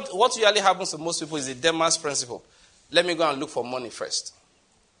 Because what usually happens to most people is the Demas principle. Let me go and look for money first.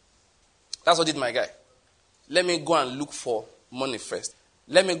 That's what did my guy. Let me go and look for money first.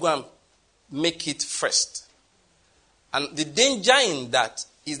 Let me go and make it first. And the danger in that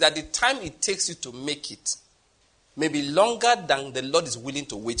is that the time it takes you to make it may be longer than the Lord is willing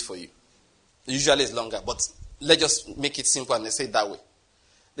to wait for you. Usually it's longer, but let's just make it simple and say it that way.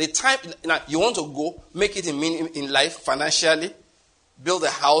 The time now you want to go, make it in life financially, build a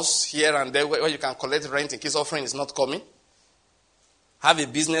house here and there where you can collect rent in case offering is not coming, have a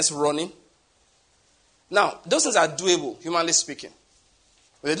business running. Now, those things are doable, humanly speaking.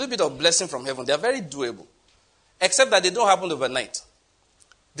 With a little bit of blessing from heaven, they are very doable. Except that they don't happen overnight.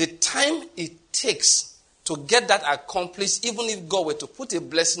 The time it takes to get that accomplished, even if God were to put a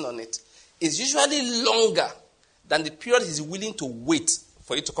blessing on it, is usually longer than the period he's willing to wait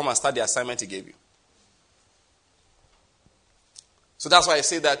for you to come and start the assignment he gave you. So that's why I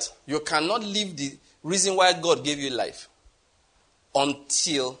say that you cannot leave the reason why God gave you life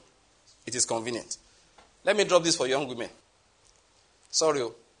until it is convenient. Let me drop this for young women. Sorry.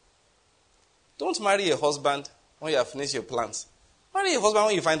 Don't marry a husband when you have finished your plans. Marry a husband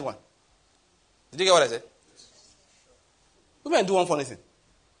when you find one. Did you get what I said? Women do one funny thing.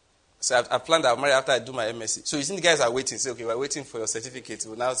 So I planned I'll marry after I do my MSc. So you see the guys are waiting. Say, okay, we're waiting for your certificate.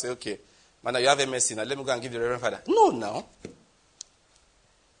 We'll now say, okay, man, now you have MSc. Now let me go and give the Reverend Father. No, now.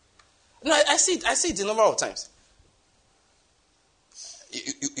 No, I see it a number of times.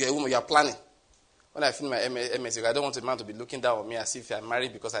 You're a woman, you're planning. When I finish my MSc, I don't want a man to be looking down on me as if I'm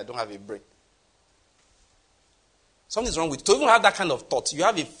married because I don't have a brain. Something's wrong with you. To even have that kind of thought, you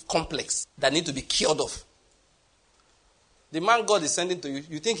have a complex that needs to be cured of. The man God is sending to you,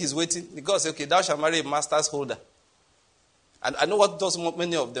 you think he's waiting. The God says, okay, thou shalt marry a master's holder. And I know what does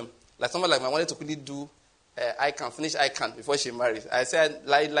many of them. Like someone like me, I wanted to quickly do finish ICANN before she marries. I said,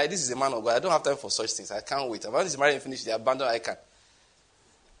 like this is a man of God. I don't have time for such things. I can't wait. And once she's married and finished, they abandon ICANN.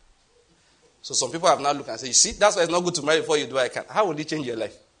 So some people have now looked and said, you see, that's why it's not good to marry before you do ICANN. How will it change your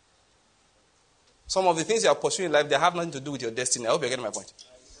life? Some of the things you are pursuing in life, they have nothing to do with your destiny. I hope you're getting my point.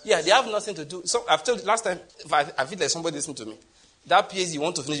 Yeah, they have nothing to do. So I've told you last time, I feel like somebody listened to me. That PhD you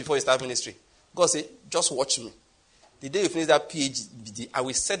want to finish before you start ministry. God said, just watch me. The day you finish that PhD, I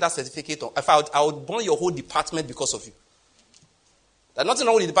will set that certificate on. I would burn your whole department because of you. There's nothing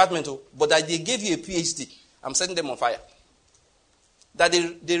wrong with the department, but that they gave you a PhD. I'm setting them on fire. That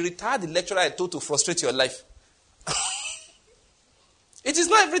they retired the lecturer I told to frustrate your life. It is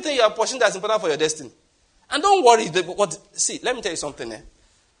not everything you are pursuing that's important for your destiny. And don't worry. See, let me tell you something.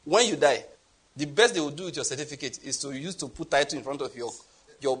 When you die, the best they will do with your certificate is to use to put title in front of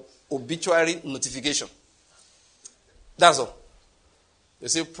your obituary notification. That's all. They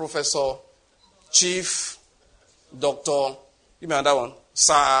say professor, chief, doctor, give me another one,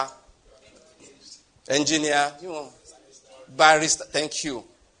 sir, engineer, barrister, thank you,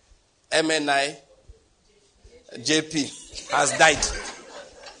 MNI, JP, has died.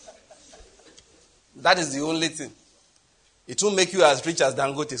 That is the only thing. It won't make you as rich as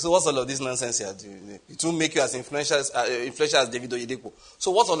Dangote. So what's all of this nonsense you are doing? It won't make you as influential as David Oyedepo.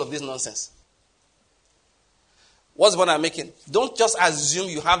 So what's all of this nonsense? What's the point I'm making? Don't just assume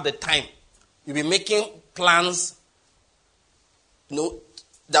you have the time. You'll be making plans, that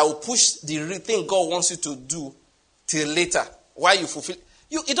will push the thing God wants you to do till later. While you fulfill.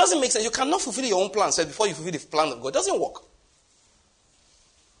 It doesn't make sense. You cannot fulfill your own plans before you fulfill the plan of God. It doesn't work.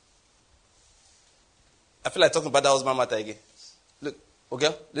 I feel like talking about that husband matter again. Look,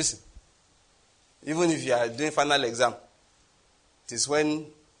 okay, listen. Even if you are doing final exam, it is when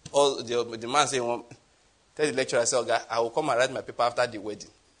all the man say, tell the lecturer, I say, okay, I will come and write my paper after the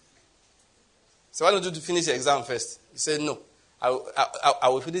wedding. So why don't you finish the exam first? He said, no, I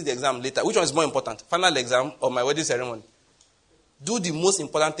will finish the exam later. Which one is more important, final exam or my wedding ceremony? Do the most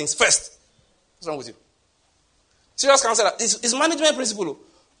important things first. What's wrong with you? Serious counselor, it's management principle.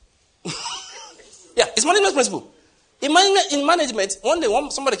 Yeah, it's management principle. In management, one day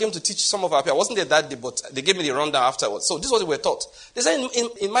somebody came to teach some of our people. I wasn't there that day, but they gave me the rundown afterwards. So this is what we were taught. They said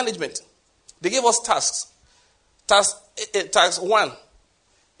in management, they gave us tasks. Task 1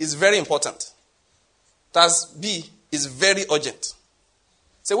 is very important. Task B is very urgent.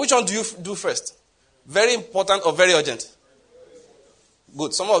 So which one do you do first? Very important or very urgent?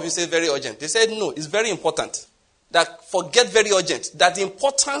 Good. Some of you say very urgent. They said no, it's very important. That forget very urgent. That the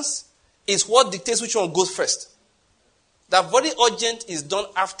importance is what dictates which one goes first. That very urgent is done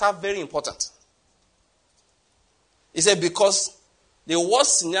after very important. He said because the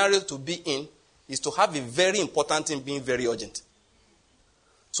worst scenario to be in is to have a very important thing being very urgent.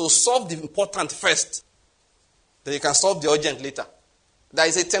 So solve the important first. Then you can solve the urgent later. There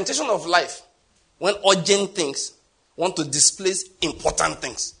is a temptation of life when urgent things want to displace important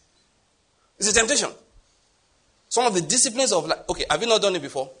things. It's a temptation. Some of the disciplines of life. Okay, have you not done it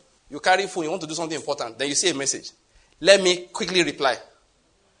before? You carry phone, you want to do something important. Then you see a message. Let me quickly reply.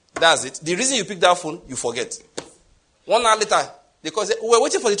 That's it. The reason you pick that phone, you forget. 1 hour later, they call say, we're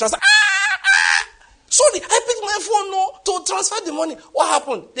waiting for the transfer. Sorry, I picked my phone to transfer the money. What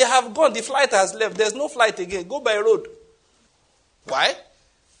happened? They have gone. The flight has left. There's no flight again. Go by road. Why?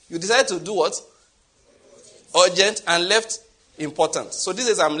 You decided to do what? Urgent and left important. So this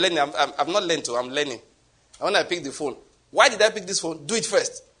is I'm learning. I've not learned to. I'm learning. And when I pick the phone, why did I pick this phone? Do it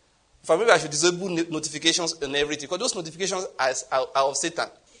first. For maybe I should disable notifications and everything. Because those notifications are of Satan.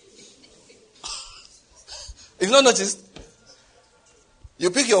 If you not noticed, you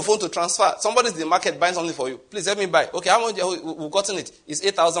pick your phone to transfer. Somebody's in the market buying something for you. Please help me buy. Okay, how much we've gotten it? It's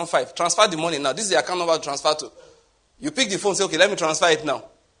 8,005. Transfer the money now. This is the account number to transfer to. You pick the phone, say, okay, let me transfer it now.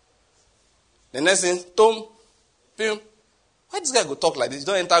 The next thing, Tom, Pim. Why this guy go talk like this? You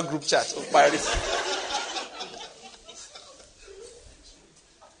don't enter group chat of pirates.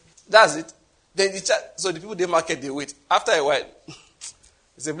 That's it. Then the chat, so the people they market, they wait. After a while, they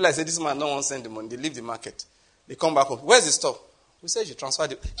say, I say, this man don't want to send the money. They leave the market. They come back home. Where's the stuff? We said you transfer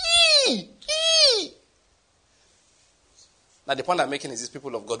the... Now the point I'm making is this,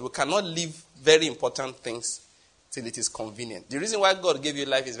 people of God, we cannot leave very important things till it is convenient. The reason why God gave you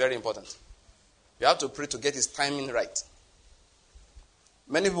life is very important. You have to pray to get his timing right.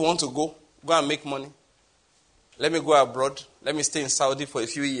 Many people want to go and make money. Let me go abroad. Let me stay in Saudi for a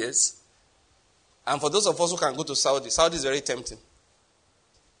few years. And for those of us who can go to Saudi, Saudi is very tempting.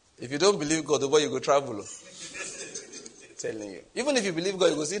 If you don't believe God, over you go travel. Telling you. Even if you believe God,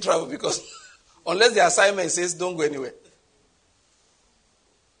 you go still travel because unless the assignment says don't go anywhere.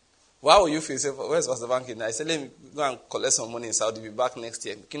 Why will you feel safe? Where's Pastor Banking? I said, let me go and collect some money in Saudi. Be back next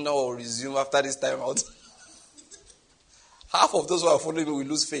year. Kingdom will resume after this time out. Half of those who are following me will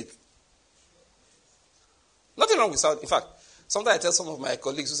lose faith. Nothing wrong with Saudi. In fact, sometimes I tell some of my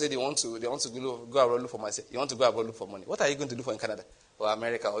colleagues who say they want to go abroad look for money. You want to go abroad look for money. What are you going to do for in Canada or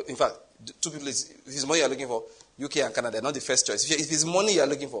America? Or, in fact, two people. If it's money you are looking for, UK and Canada, not the first choice. If it's money you are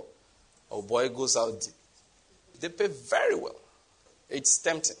looking for, oh boy, go Saudi. They pay very well. It's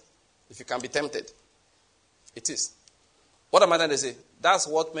tempting. If you can be tempted, it is. What am I trying to say? That's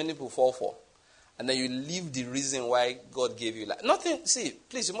what many people fall for. And then you leave the reason why God gave you life. Nothing, see,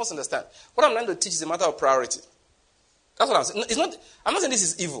 please, you must understand. What I'm trying to teach is a matter of priority. That's what I'm saying. I'm not saying this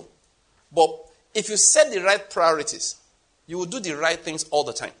is evil. But if you set the right priorities, you will do the right things all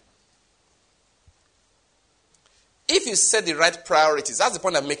the time. If you set the right priorities, that's the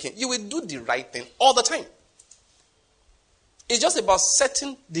point I'm making, you will do the right thing all the time. It's just about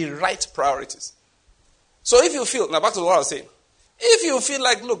setting the right priorities. So if you feel, now back to what I was saying. If you feel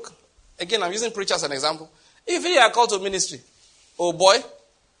like, look, again, I'm using preachers as an example. If you are called to ministry, oh boy,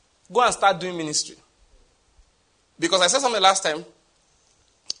 go and start doing ministry. Because I said something last time.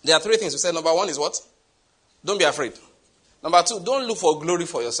 There are three things we said. Number one is what? Don't be afraid. Number two, don't look for glory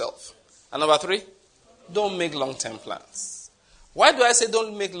for yourself. And number three, don't make long-term plans. Why do I say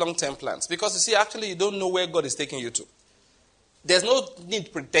don't make long-term plans? Because you see, actually, you don't know where God is taking you to. There's no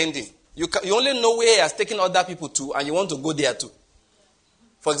need pretending. You only know where he has taken other people to, and you want to go there too.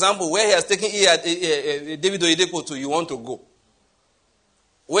 For example, where he has taken David Oyedepo to, you want to go.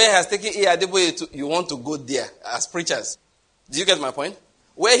 Where he has taken Adebayo to, you want to go there as preachers. Do you get my point?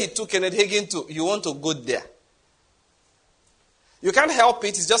 Where he took Kenneth Hagin to, you want to go there. You can't help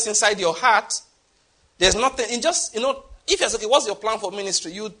it. It's just inside your heart. There's nothing. It just, if you're okay, what's your plan for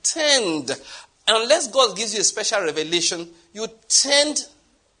ministry? You tend, unless God gives you a special revelation, you tend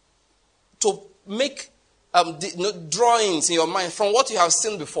to make drawings in your mind from what you have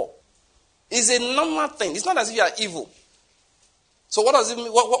seen before. It's a normal thing. It's not as if you are evil. So what does it mean?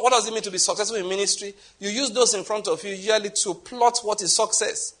 What does it mean to be successful in ministry? You use those in front of you usually to plot what is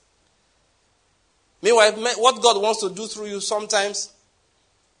success. Meanwhile, what God wants to do through you sometimes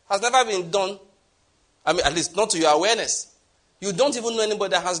has never been done. I mean, at least not to your awareness. You don't even know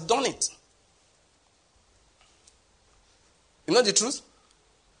anybody that has done it. You know the truth?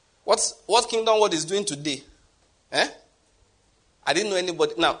 What Kingdom World is doing today? I didn't know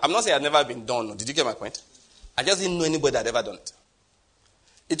anybody. Now, I'm not saying I've never been done. Did you get my point? I just didn't know anybody that had ever done it.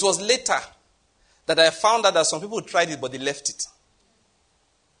 It was later that I found out that some people tried it, but they left it.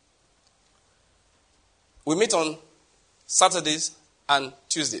 We meet on Saturdays and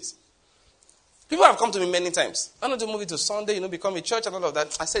Tuesdays. People have come to me many times. Why don't you move it to Sunday, become a church and all of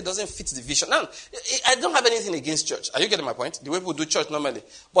that? I say it doesn't fit the vision. Now, I don't have anything against church. Are you getting my point? The way people do church normally.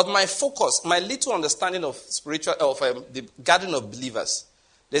 But my focus, my little understanding of the gathering of believers,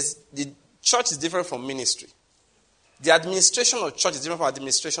 the church is different from ministry. The administration of church is different from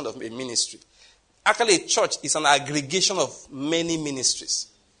administration of a ministry. Actually, a church is an aggregation of many ministries.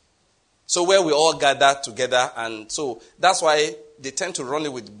 So where we all gather together, and so that's why they tend to run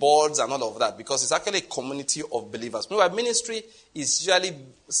it with boards and all of that, because it's actually a community of believers. Meanwhile, ministry is usually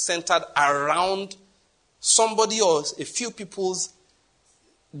centered around somebody or a few people's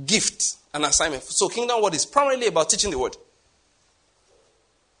gift and assignment. So Kingdom Word is primarily about teaching the word.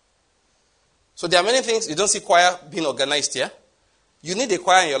 So there are many things. You don't see choir being organized here. You need a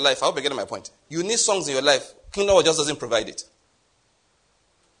choir in your life. I hope you're getting my point. You need songs in your life. Kingdom Word just doesn't provide it.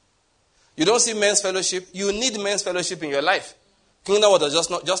 You don't see men's fellowship. You need men's fellowship in your life. Kingdom Word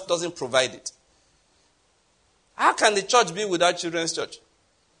just doesn't provide it. How can the church be without children's church?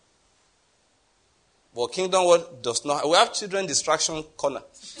 But Kingdom Word does not. We have children distraction corner.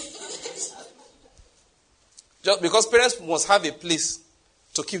 Just because parents must have a place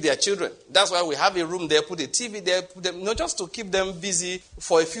to keep their children. That's why we have a room there, put a TV there, put them, not just to keep them busy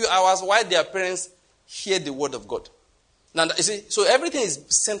for a few hours while their parents hear the word of God. Now, you see, so everything is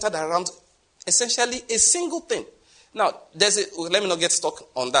centered around essentially a single thing. Now, let me not get stuck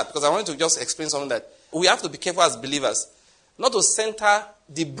on that because I want to just explain something that we have to be careful as believers not to center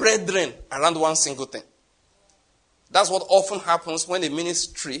the brethren around one single thing. That's what often happens when a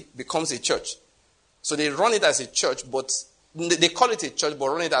ministry becomes a church. So they run it as a church, but they call it a church, but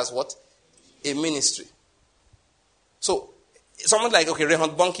run it as what? A ministry. So, someone like,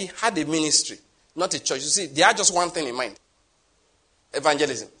 Reinhard Bonnke had a ministry, not a church. You see, they had just one thing in mind.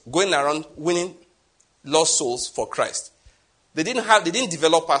 Evangelism. Going around winning lost souls for Christ. They didn't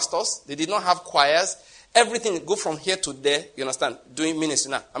develop pastors. They did not have choirs. Everything go from here to there, you understand, doing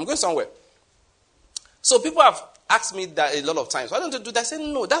ministry. Now, I'm going somewhere. So people have asked me that a lot of times. Why don't you do that? I say,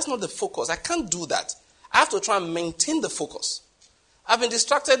 no, that's not the focus. I can't do that. I have to try and maintain the focus. I've been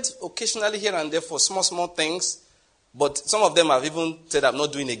distracted occasionally here and there for small things, but some of them have even said I'm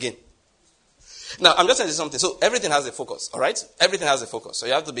not doing again. Now, I'm just saying something. So everything has a focus, all right? Everything has a focus. So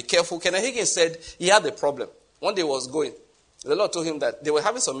you have to be careful. Kenneth Hagin said he had a problem. One day he was going. The Lord told him that they were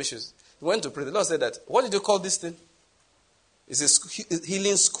having some issues. He went to pray. The Lord said that, what did you call this thing? It's a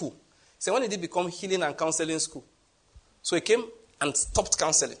healing school. He said, when did it become healing and counseling school? So he came and stopped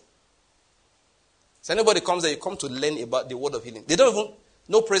counseling. So anybody comes there, you come to learn about the word of healing. They don't even,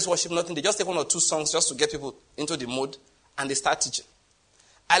 no praise worship, nothing. They just take one or two songs just to get people into the mood, and they start teaching.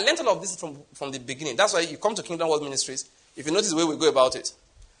 I learned all of this from the beginning. That's why you come to Kingdom World Ministries. If you notice the way we go about it,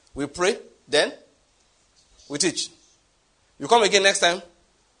 we pray, then we teach. You come again next time,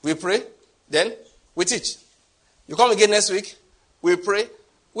 we pray, then we teach. You come again next week, we pray,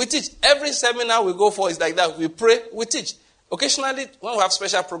 we teach. Every seminar we go for is like that. We pray, we teach. Occasionally, when we have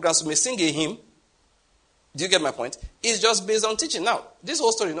special programs, we may sing a hymn. Do you get my point? It's just based on teaching. Now, this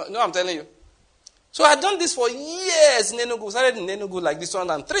whole story, no, I'm telling you. So I've done this for years in Enugu. Started in Enugu like this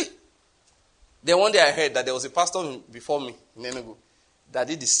 103. Then one day I heard that there was a pastor before me in Enugu that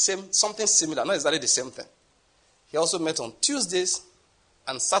did something similar, not exactly the same thing. He also met on Tuesdays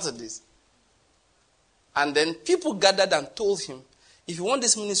and Saturdays. And then people gathered and told him, if you want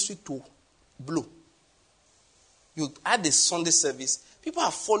this ministry to blow, you add a Sunday service. People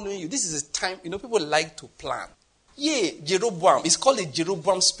are following you. This is a time, people like to plan. Yeah, Jeroboam. It's called a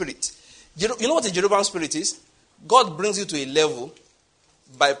Jeroboam spirit. You know what a Jeroboam spirit is? God brings you to a level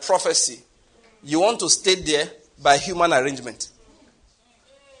by prophecy. You want to stay there by human arrangement.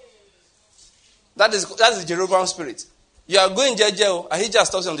 That is the Jeroboam spirit. You are going Jejeo. Ahijah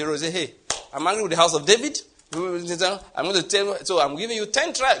stops you on the road and says, hey, I'm angry with the house of David. I'm going to tell you, so I'm giving you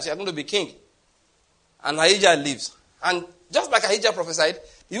 10 tribes. You're going to be king. And Ahijah leaves. And just like Ahijah prophesied,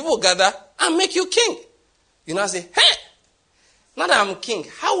 you will gather and make you king. I say, hey, now that I'm king,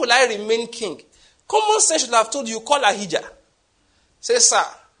 how will I remain king? Common sense should have told you, call Ahijah. Say, sir,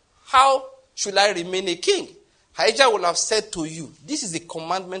 how should I remain a king? Ahijah will have said to you, this is the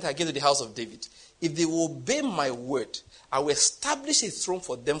commandment I gave to the house of David. If they will obey my word, I will establish a throne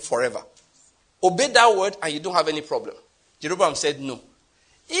for them forever. Obey that word and you don't have any problem. Jeroboam said no.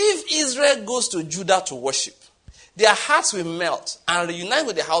 If Israel goes to Judah to worship, their hearts will melt and reunite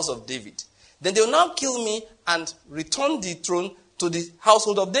with the house of David. Then they will now kill me and return the throne to the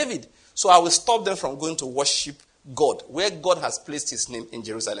household of David. So I will stop them from going to worship God, where God has placed his name in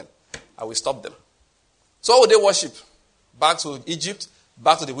Jerusalem. I will stop them. So what would they worship? Back to Egypt,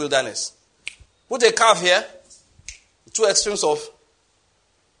 back to the wilderness. Put a calf here, the two extremes of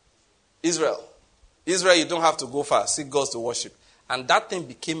Israel. Israel, you don't have to go far, seek God to worship. And that thing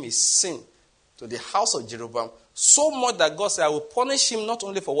became a sin to the house of Jeroboam, so much that God said, I will punish him not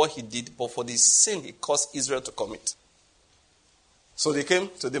only for what he did, but for the sin he caused Israel to commit. So they came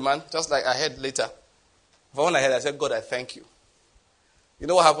to the man, just like I heard later. But when I heard, I said, God, I thank you. You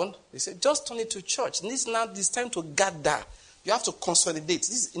know what happened? They said, just turn it to church. This time to gather. You have to consolidate.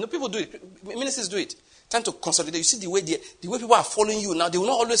 People do it. Ministers do it. Time to consolidate. You see the way people are following you now. They will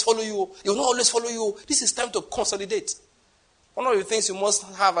not always follow you. They will not always follow you. This is time to consolidate. One of the things you must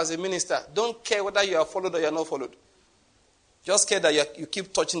have as a minister, don't care whether you are followed or you are not followed. Just care that you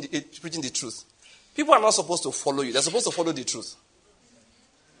keep preaching the truth. People are not supposed to follow you. They're supposed to follow the truth.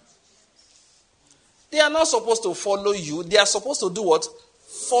 They are not supposed to follow you. They are supposed to do what?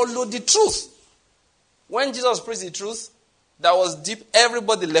 Follow the truth. When Jesus preached the truth, that was deep,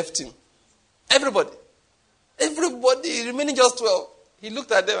 everybody left him. Everybody. Everybody, remaining just 12. He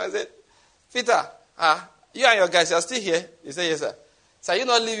looked at them and said, Peter, you and your guys are still here? He said, yes, sir. So are you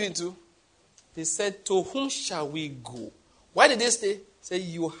not leaving too? They said, to whom shall we go? Why did they stay? He said,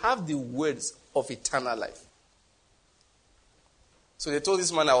 you have the words of eternal life. So they told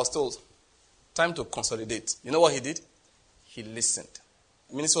this man, I was told, time to consolidate. You know what he did? He listened.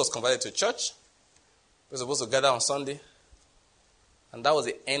 The minister was converted to church. We were supposed to gather on Sunday. And that was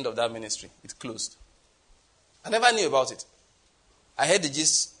the end of that ministry. It closed. I never knew about it. I heard the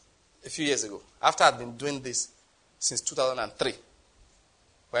gist a few years ago. After I'd been doing this since 2003.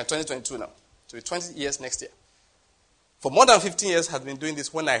 We're in 2022 now. So it's 20 years next year. For more than 15 years I'd been doing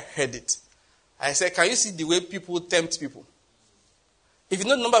this. When I heard it, I said, can you see the way people tempt people? If you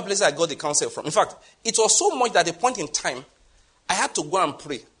know the number of places I got the counsel from. In fact, it was so much that at a point in time, I had to go and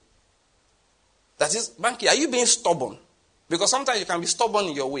pray. That is, Banky, are you being stubborn? Because sometimes you can be stubborn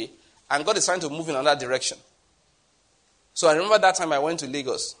in your way, and God is trying to move in another direction. So I remember that time I went to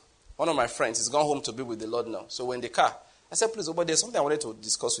Lagos. One of my friends has gone home to be with the Lord now. So we're in the car. I said, please, but there's something I wanted to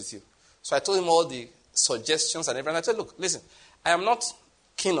discuss with you. So I told him all the suggestions and everything. I said, look, listen, I am not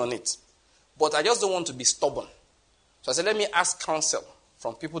keen on it, but I just don't want to be stubborn. So I said, let me ask counsel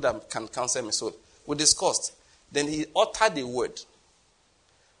from people that can counsel me. So we discussed. Then he uttered the word.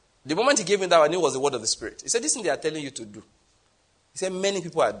 The moment he gave me that, I knew it was the word of the Spirit. He said, this thing they are telling you to do. He said, many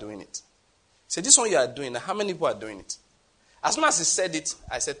people are doing it. He said, this one you are doing, how many people are doing it? As soon as he said it,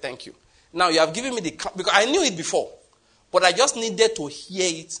 I said, thank you. Now you have given me because I knew it before, but I just needed to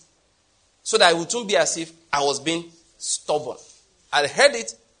hear it so that it wouldn't be as if I was being stubborn. I heard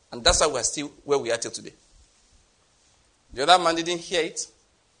it, and that's why we're still where we are till today. The other man didn't hear it.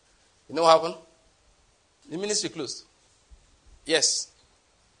 You know what happened? The ministry closed. Yes.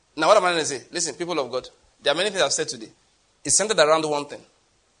 Now what am I going to say? Listen, people of God, there are many things I've said today. It's centered around one thing.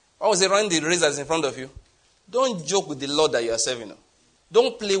 When we say running the race that is in front of you, don't joke with the Lord that you are serving now.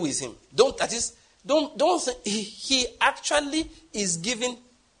 Don't play with him. Don't think he actually is giving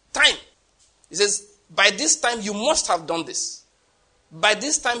time. He says, by this time you must have done this. By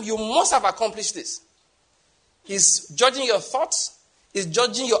this time you must have accomplished this. He's judging your thoughts. He's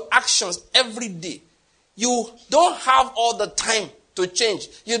judging your actions every day. You don't have all the time to change.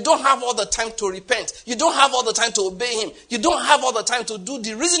 You don't have all the time to repent. You don't have all the time to obey him. You don't have all the time to do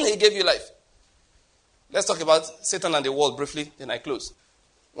the reason he gave you life. Let's talk about Satan and the world briefly, then I close.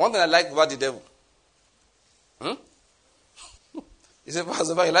 One thing I like about the devil. He said,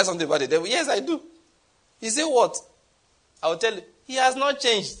 Pastor, you like something about the devil? Yes, I do. He said, what? I will tell you. He has not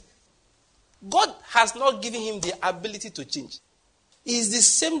changed. God has not given him the ability to change. He is the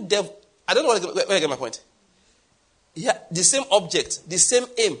same devil. I don't know where I get my point. The same object, the same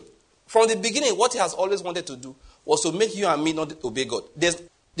aim. From the beginning, what he has always wanted to do was to make you and me not obey God.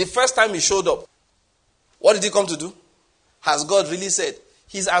 The first time he showed up, what did he come to do? Has God really said?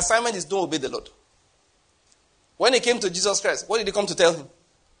 His assignment is don't obey the Lord. When he came to Jesus Christ, what did he come to tell him?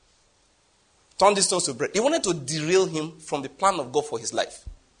 Turn these stones to bread. He wanted to derail him from the plan of God for his life.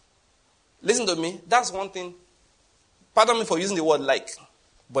 Listen to me. That's one thing. Pardon me for using the word like,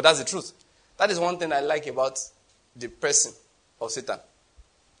 but that's the truth. That is one thing I like about the person of Satan.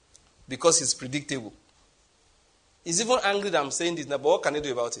 Because he's predictable. He's even angry that I'm saying this now, but what can he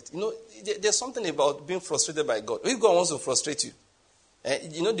do about it? You know, there's something about being frustrated by God. If God wants to frustrate you,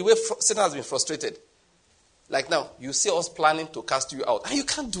 you know, the way Satan has been frustrated. Like now, you see us planning to cast you out, and you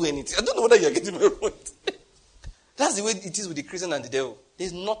can't do anything. I don't know whether you're getting my point. That's the way it is with the Christian and the devil.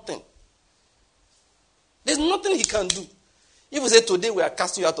 There's nothing. There's nothing he can do. If we say today we are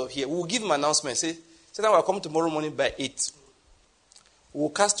casting you out of here, we will give him an announcement. Say, Satan will come tomorrow morning by 8. We'll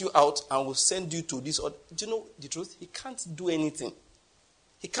cast you out and we'll send you to this. Do you know the truth? He can't do anything.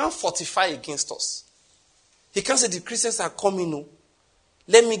 He can't fortify against us. He can't say the Christians are coming. No.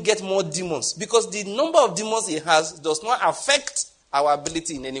 Let me get more demons. Because the number of demons he has does not affect our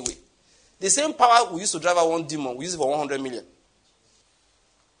ability in any way. The same power we used to drive out one demon, we use it for 100 million.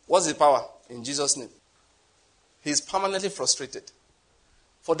 What's the power? In Jesus' name. He's permanently frustrated.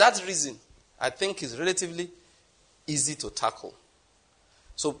 For that reason, I think it's relatively easy to tackle.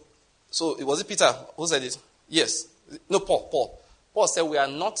 So was it Peter who said it? Yes. No, Paul. Paul said we are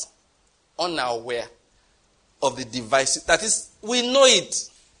not unaware of the devices. That is, we know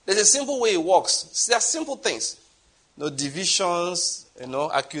it. There's a simple way it works. There are simple things. No divisions,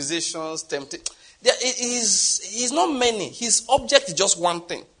 accusations, temptation. He's not many. His object is just one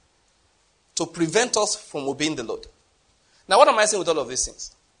thing. To prevent us from obeying the Lord. Now, what am I saying with all of these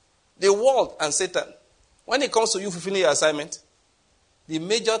things? The world and Satan, when it comes to you fulfilling your assignment, the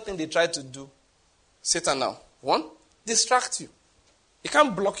major thing they try to do, Satan now, one, distract you. He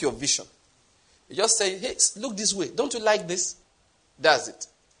can't block your vision. He just say, hey, look this way. Don't you like this? That's it.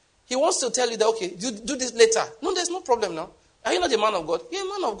 He wants to tell you that, okay, do this later. No, there's no problem now. Are you not a man of God? You're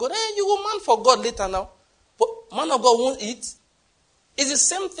a man of God. Hey, you will man for God later now. But man of God won't eat. It's the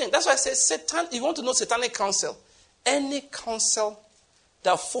same thing. That's why I say Satan, you want to know satanic counsel. Any counsel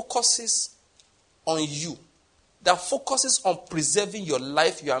that focuses on you, that focuses on preserving your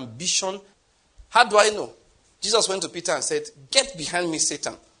life, your ambition. How do I know? Jesus went to Peter and said, get behind me,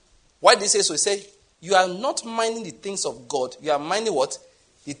 Satan. Why did he say so? He said, you are not minding the things of God. You are minding what?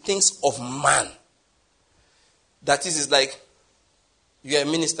 The things of man. That is like, you are a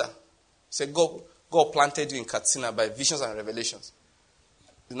minister. Say, God planted you in Katsina by visions and revelations.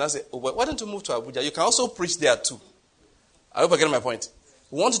 You now say, oh, well, why don't you move to Abuja? You can also preach there too. I hope I get my point.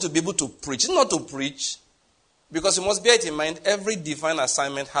 We want you to be able to preach. It's not to preach, because you must bear it in mind, every divine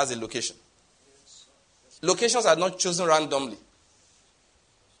assignment has a location. Locations are not chosen randomly.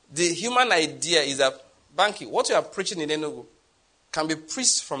 The human idea is that, Banky, what you are preaching in Enugu can be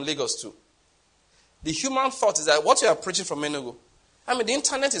preached from Lagos too. The human thought is that what you are preaching from Enugu, the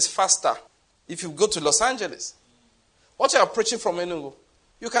internet is faster if you go to Los Angeles. What you are preaching from Enugu,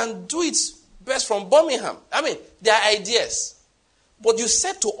 you can do it best from Birmingham. There are ideas. But you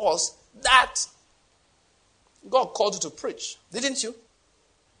said to us that God called you to preach, didn't you?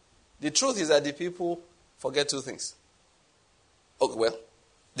 The truth is that the people forget two things. Okay, well,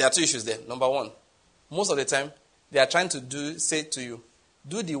 there are two issues there. Number one, most of the time, they are trying to say to you,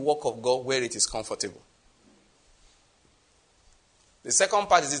 do the work of God where it is comfortable. The second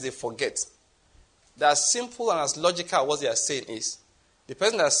part is this: they forget that as simple and as logical what they are saying is, the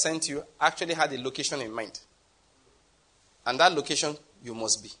person that sent you actually had a location in mind. And that location, you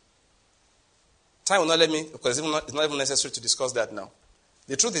must be. Time will not let me, because it's not even necessary to discuss that now.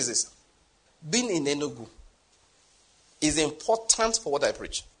 The truth is this: being in Enugu is important for what I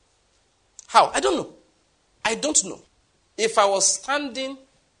preach. How? I don't know. If I was standing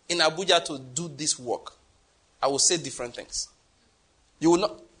in Abuja to do this work, I would say different things. You will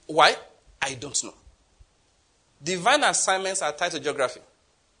not. Why? I don't know. Divine assignments are tied to geography.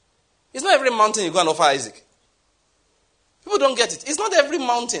 It's not every mountain you go and offer Isaac. People don't get it. It's not every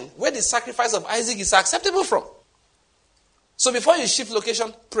mountain where the sacrifice of Isaac is acceptable from. So before you shift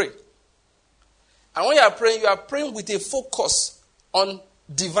location, pray. And when you are praying with a focus on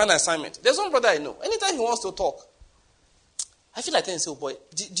divine assignment. There's one brother I know. Anytime he wants to talk, I feel like telling him, say, oh boy,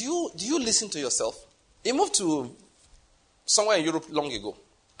 do you listen to yourself? He moved to somewhere in Europe long ago.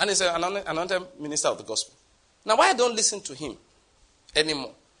 And he's another minister of the gospel. Now, why I don't listen to him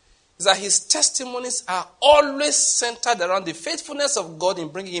anymore is that his testimonies are always centered around the faithfulness of God in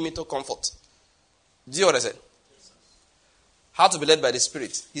bringing him into comfort. Do you know what I said? How to be led by the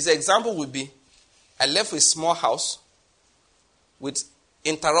Spirit. His example would be, I left a small house with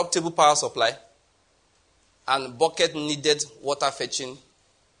interruptible power supply and bucket-needed water fetching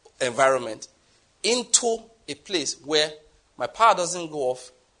environment into a place where my power doesn't go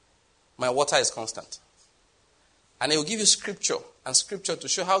off, my water is constant. And he will give you scripture to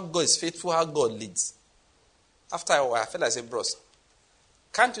show how God is faithful, how God leads. After a while, I felt like I said, bros,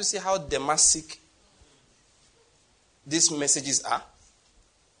 can't you see how Damascus these messages are?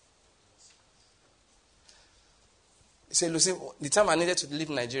 He said, Lucy, the time I needed to leave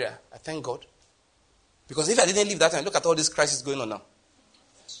Nigeria, I thank God. Because if I didn't leave that time, look at all this crisis going on now.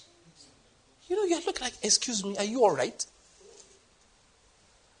 You look like, excuse me, are you all right?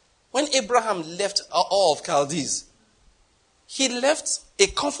 When Abraham left Ur of Chaldees, he left a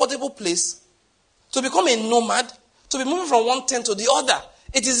comfortable place to become a nomad, to be moving from one tent to the other.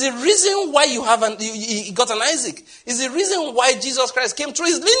 It is the reason why you got an Isaac. It's the reason why Jesus Christ came through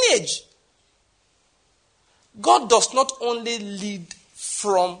his lineage. God does not only lead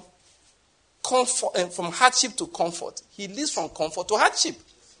from comfort, from hardship to comfort. He leads from comfort to hardship.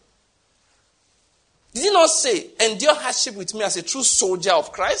 Did he not say, endure hardship with me as a true soldier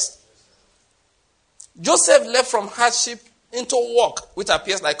of Christ? Joseph left from hardship into work, which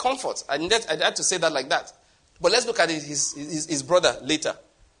appears like comfort. I had to say that like that. But let's look at his brother later,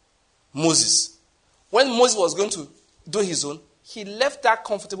 Moses. When Moses was going to do his own, he left that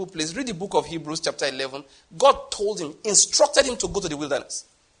comfortable place. Read the book of Hebrews chapter 11. God told him, instructed him to go to the wilderness.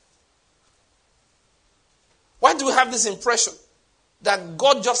 Why do we have this impression that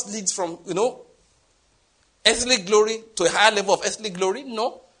God just leads from, Earthly glory to a higher level of earthly glory?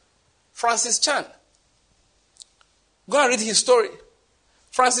 No. Francis Chan. Go and read his story.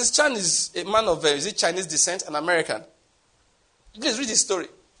 Francis Chan is a man of is it Chinese descent, an American. Please read his story.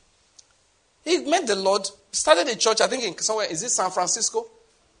 He met the Lord, started a church, I think in somewhere, is it San Francisco?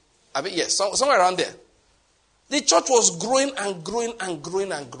 I mean, yes, somewhere around there. The church was growing and growing and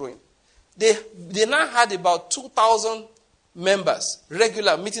growing and growing. They now had about 2,000 members,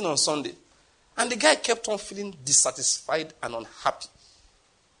 regular meeting on Sunday. And the guy kept on feeling dissatisfied and unhappy.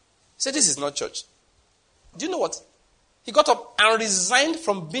 He said, this is not church. Do you know what? He got up and resigned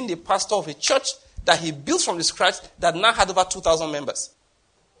from being the pastor of a church that he built from the scratch that now had over 2,000 members.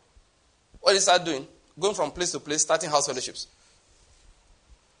 What did he start doing? Going from place to place, starting house fellowships.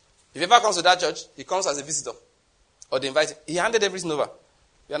 If he ever comes to that church, he comes as a visitor. Or they invite him. He handed everything over.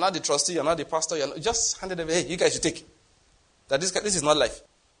 You are not the trustee, you are not the pastor, you just handed everything. Hey, you guys should take. That this is not life.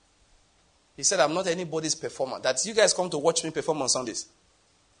 He said, I'm not anybody's performer. That you guys come to watch me perform on Sundays.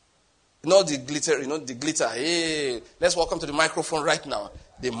 Not the glitter. Hey, let's welcome to the microphone right now.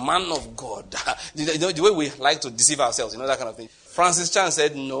 The man of God. The way we like to deceive ourselves, that kind of thing. Francis Chan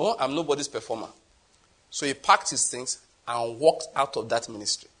said, no, I'm nobody's performer. So he packed his things and walked out of that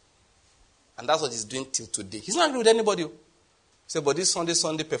ministry. And that's what he's doing till today. He's not angry with anybody. He said, but this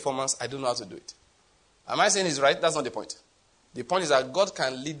Sunday performance, I don't know how to do it. Am I saying he's right? That's not the point. The point is that God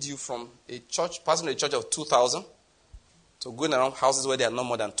can lead you from a church, passing to a church of 2,000, to going around houses where there are no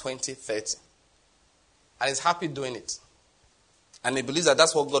more than 20, 30. And he's happy doing it. And he believes that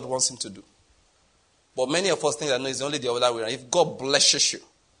that's what God wants him to do. But many of us think that no, it's only the other way around. If God blesses you,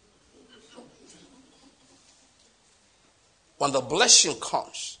 when the blessing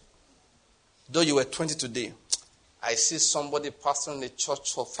comes, though you were 20 today, I see somebody pastoring a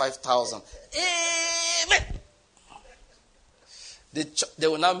church for 5,000. Amen. They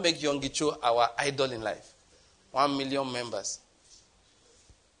will now make Yongicho our idol in life. 1 million members.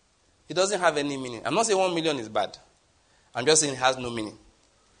 It doesn't have any meaning. I'm not saying 1 million is bad. I'm just saying it has no meaning.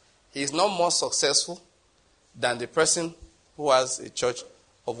 He is not more successful than the person who has a church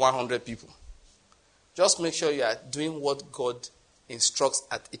of 100 people. Just make sure you are doing what God instructs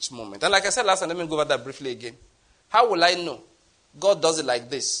at each moment. And like I said last time, let me go over that briefly again. How will I know? God does it like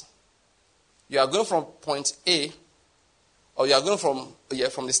this. You are going from point A, or you are going from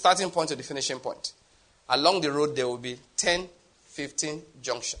the starting point to the finishing point. Along the road, there will be 10, 15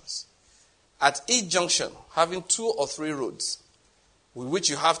 junctions. At each junction, having 2 or 3 roads with which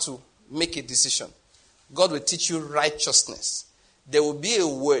you have to make a decision, God will teach you righteousness. There will be a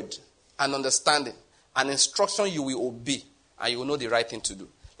word, an understanding, an instruction you will obey, and you will know the right thing to do.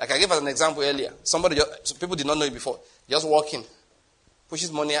 Like I gave us an example earlier. People did not know it before. Just walk in,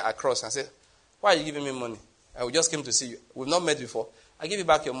 pushes money across and say, why are you giving me money? I just came to see you. We've not met before. I give you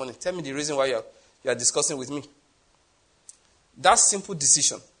back your money. Tell me the reason why you are discussing with me. That simple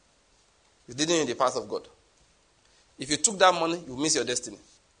decision is leading you in the path of God. If you took that money, you miss your destiny.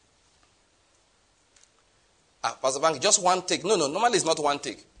 Pastor Bank, just one take. No, normally it's not one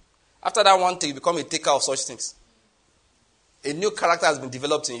take. After that one take, you become a taker of such things. A new character has been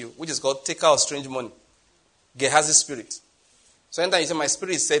developed in you, which is called taker of strange money. Gehazi's spirit. So anytime you say, my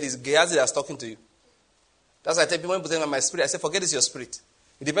spirit is said, it's Gehazi that's talking to you. That's why I tell people, when people say, my spirit, I say, forget it's your spirit.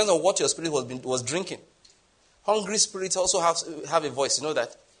 It depends on what your spirit was drinking. Hungry spirits also have a voice, you know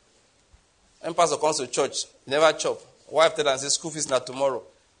that? When pastor comes to church, never chop. Wife tell her and say, school fees not tomorrow.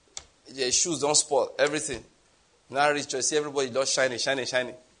 Your shoes don't spoil, everything. Now reach church, see everybody just shining. This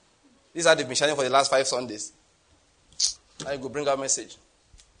is how they've been shining for the last 5 Sundays. Now you go bring out a message.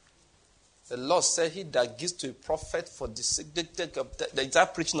 The Lord said, he that gives to a prophet for the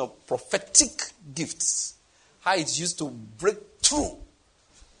exact preaching of prophetic gifts, how it's used to break through.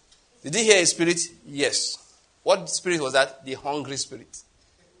 Did he hear a spirit? Yes. What spirit was that? The hungry spirit.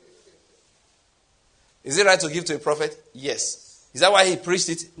 Is it right to give to a prophet? Yes. Is that why he preached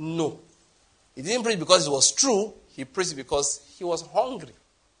it? No. He didn't preach because it was true. He preached because he was hungry.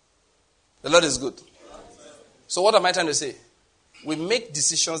 The Lord is good. So what am I trying to say? We make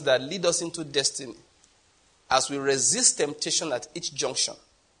decisions that lead us into destiny as we resist temptation at each junction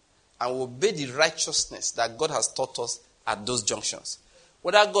and we obey the righteousness that God has taught us at those junctions.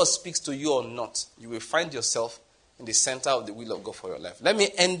 Whether God speaks to you or not, you will find yourself in the center of the will of God for your life. Let me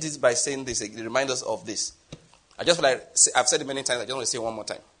end this by saying this, remind us of this. I just feel like I've said it many times, I just want to say it one more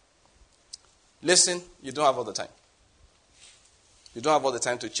time. Listen, you don't have all the time. You don't have all the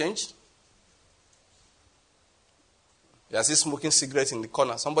time to change. You are still smoking cigarettes in the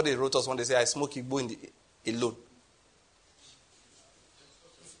corner. Somebody wrote us one day, say, I smoke Igbo alone.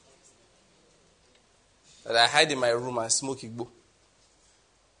 That I hide in my room and smoke Igbo.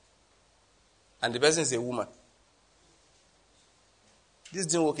 and the person is a woman. This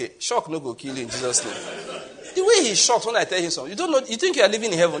didn't okay. Shock no go kill you in Jesus' name. The way he's shocked when I tell him something, you don't know. You think you are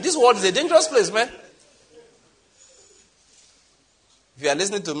living in heaven. This world is a dangerous place, man. If you are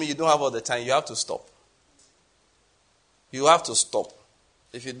listening to me, you don't have all the time. You have to stop. You have to stop.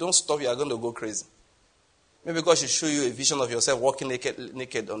 If you don't stop, you are going to go crazy. Maybe God should show you a vision of yourself walking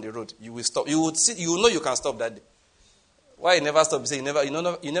naked on the road. You will stop. You will see. You will know you can stop that day. Why you never stop? You say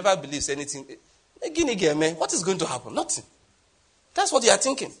you never believe anything. Man, what is going to happen? Nothing. That's what you are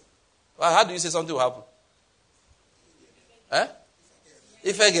thinking. Well, how do you say something will happen?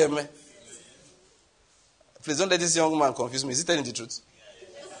 If I get me. Please don't let this young man confuse me. Is he telling the truth?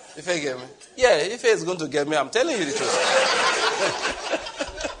 If I get me. Yeah, if he is going to get me, I'm telling you the truth.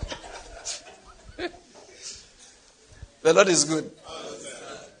 The Lord is good.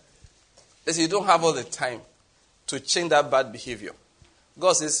 Listen, you don't have all the time to change that bad behavior.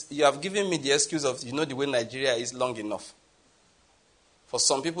 God says, you have given me the excuse of, the way Nigeria is long enough. For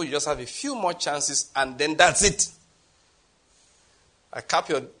some people, you just have a few more chances and then that's it. I cap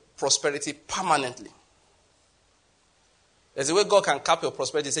your prosperity permanently. There's a way God can cap your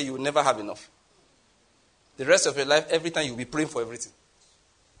prosperity, say you will never have enough. The rest of your life, every time you'll be praying for everything.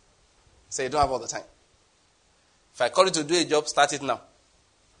 Say you don't have all the time. If I call you to do a job, start it now.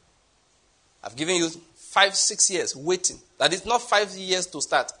 I've given you 5-6 years waiting. That is not 5 years to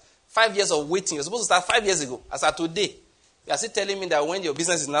start. 5 years of waiting. You're supposed to start 5 years ago. As of today. You are still telling me that when your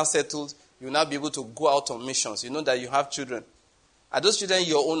business is now settled, you'll now be able to go out on missions. You know that you have children. Are those children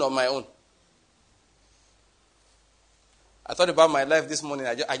your own or my own? I thought about my life this morning.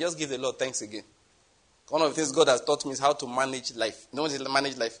 I just give the Lord thanks again. One of the things God has taught me is how to manage life. You know what is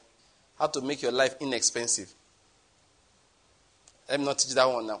manage life? How to make your life inexpensive. Let me not teach that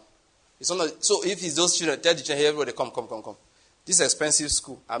one now. It's not, so if it's those children, tell the children, hey, everybody, come. This expensive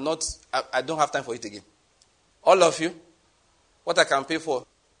school, I don't have time for it again. All of you, what I can pay for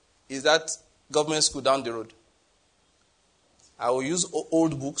is that government school down the road. I will use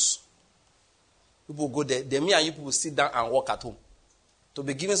old books. People go there. Then me and you people sit down and work at home. To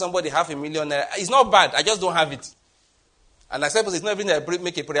be giving somebody $500,000, it's not bad. I just don't have it. And I suppose it's not even that I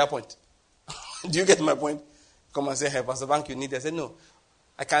make a prayer point. Do you get my point? Come and say, hey, Pastor Bank, you need it. I say, no.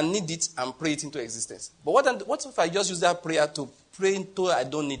 I can need it and pray it into existence. But what if I just use that prayer to pray until I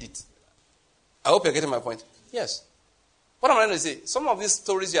don't need it? I hope you're getting my point. Yes. What am I trying to say? Some of these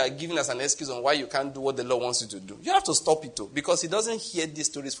stories you are giving as an excuse on why you can't do what the Lord wants you to do. You have to stop it too, because He doesn't hear these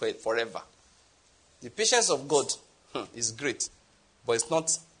stories forever. The patience of God is great, but it's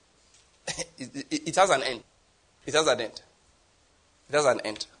not. It has an end. It has an end. It has an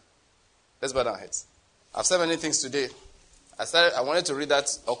end. Let's bow our heads. I've said many things today. I wanted to read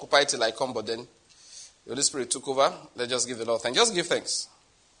that Occupy Till I Come, but then the Holy Spirit took over. Let's just give the Lord thanks. Just give thanks.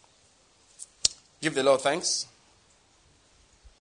 Give the Lord thanks.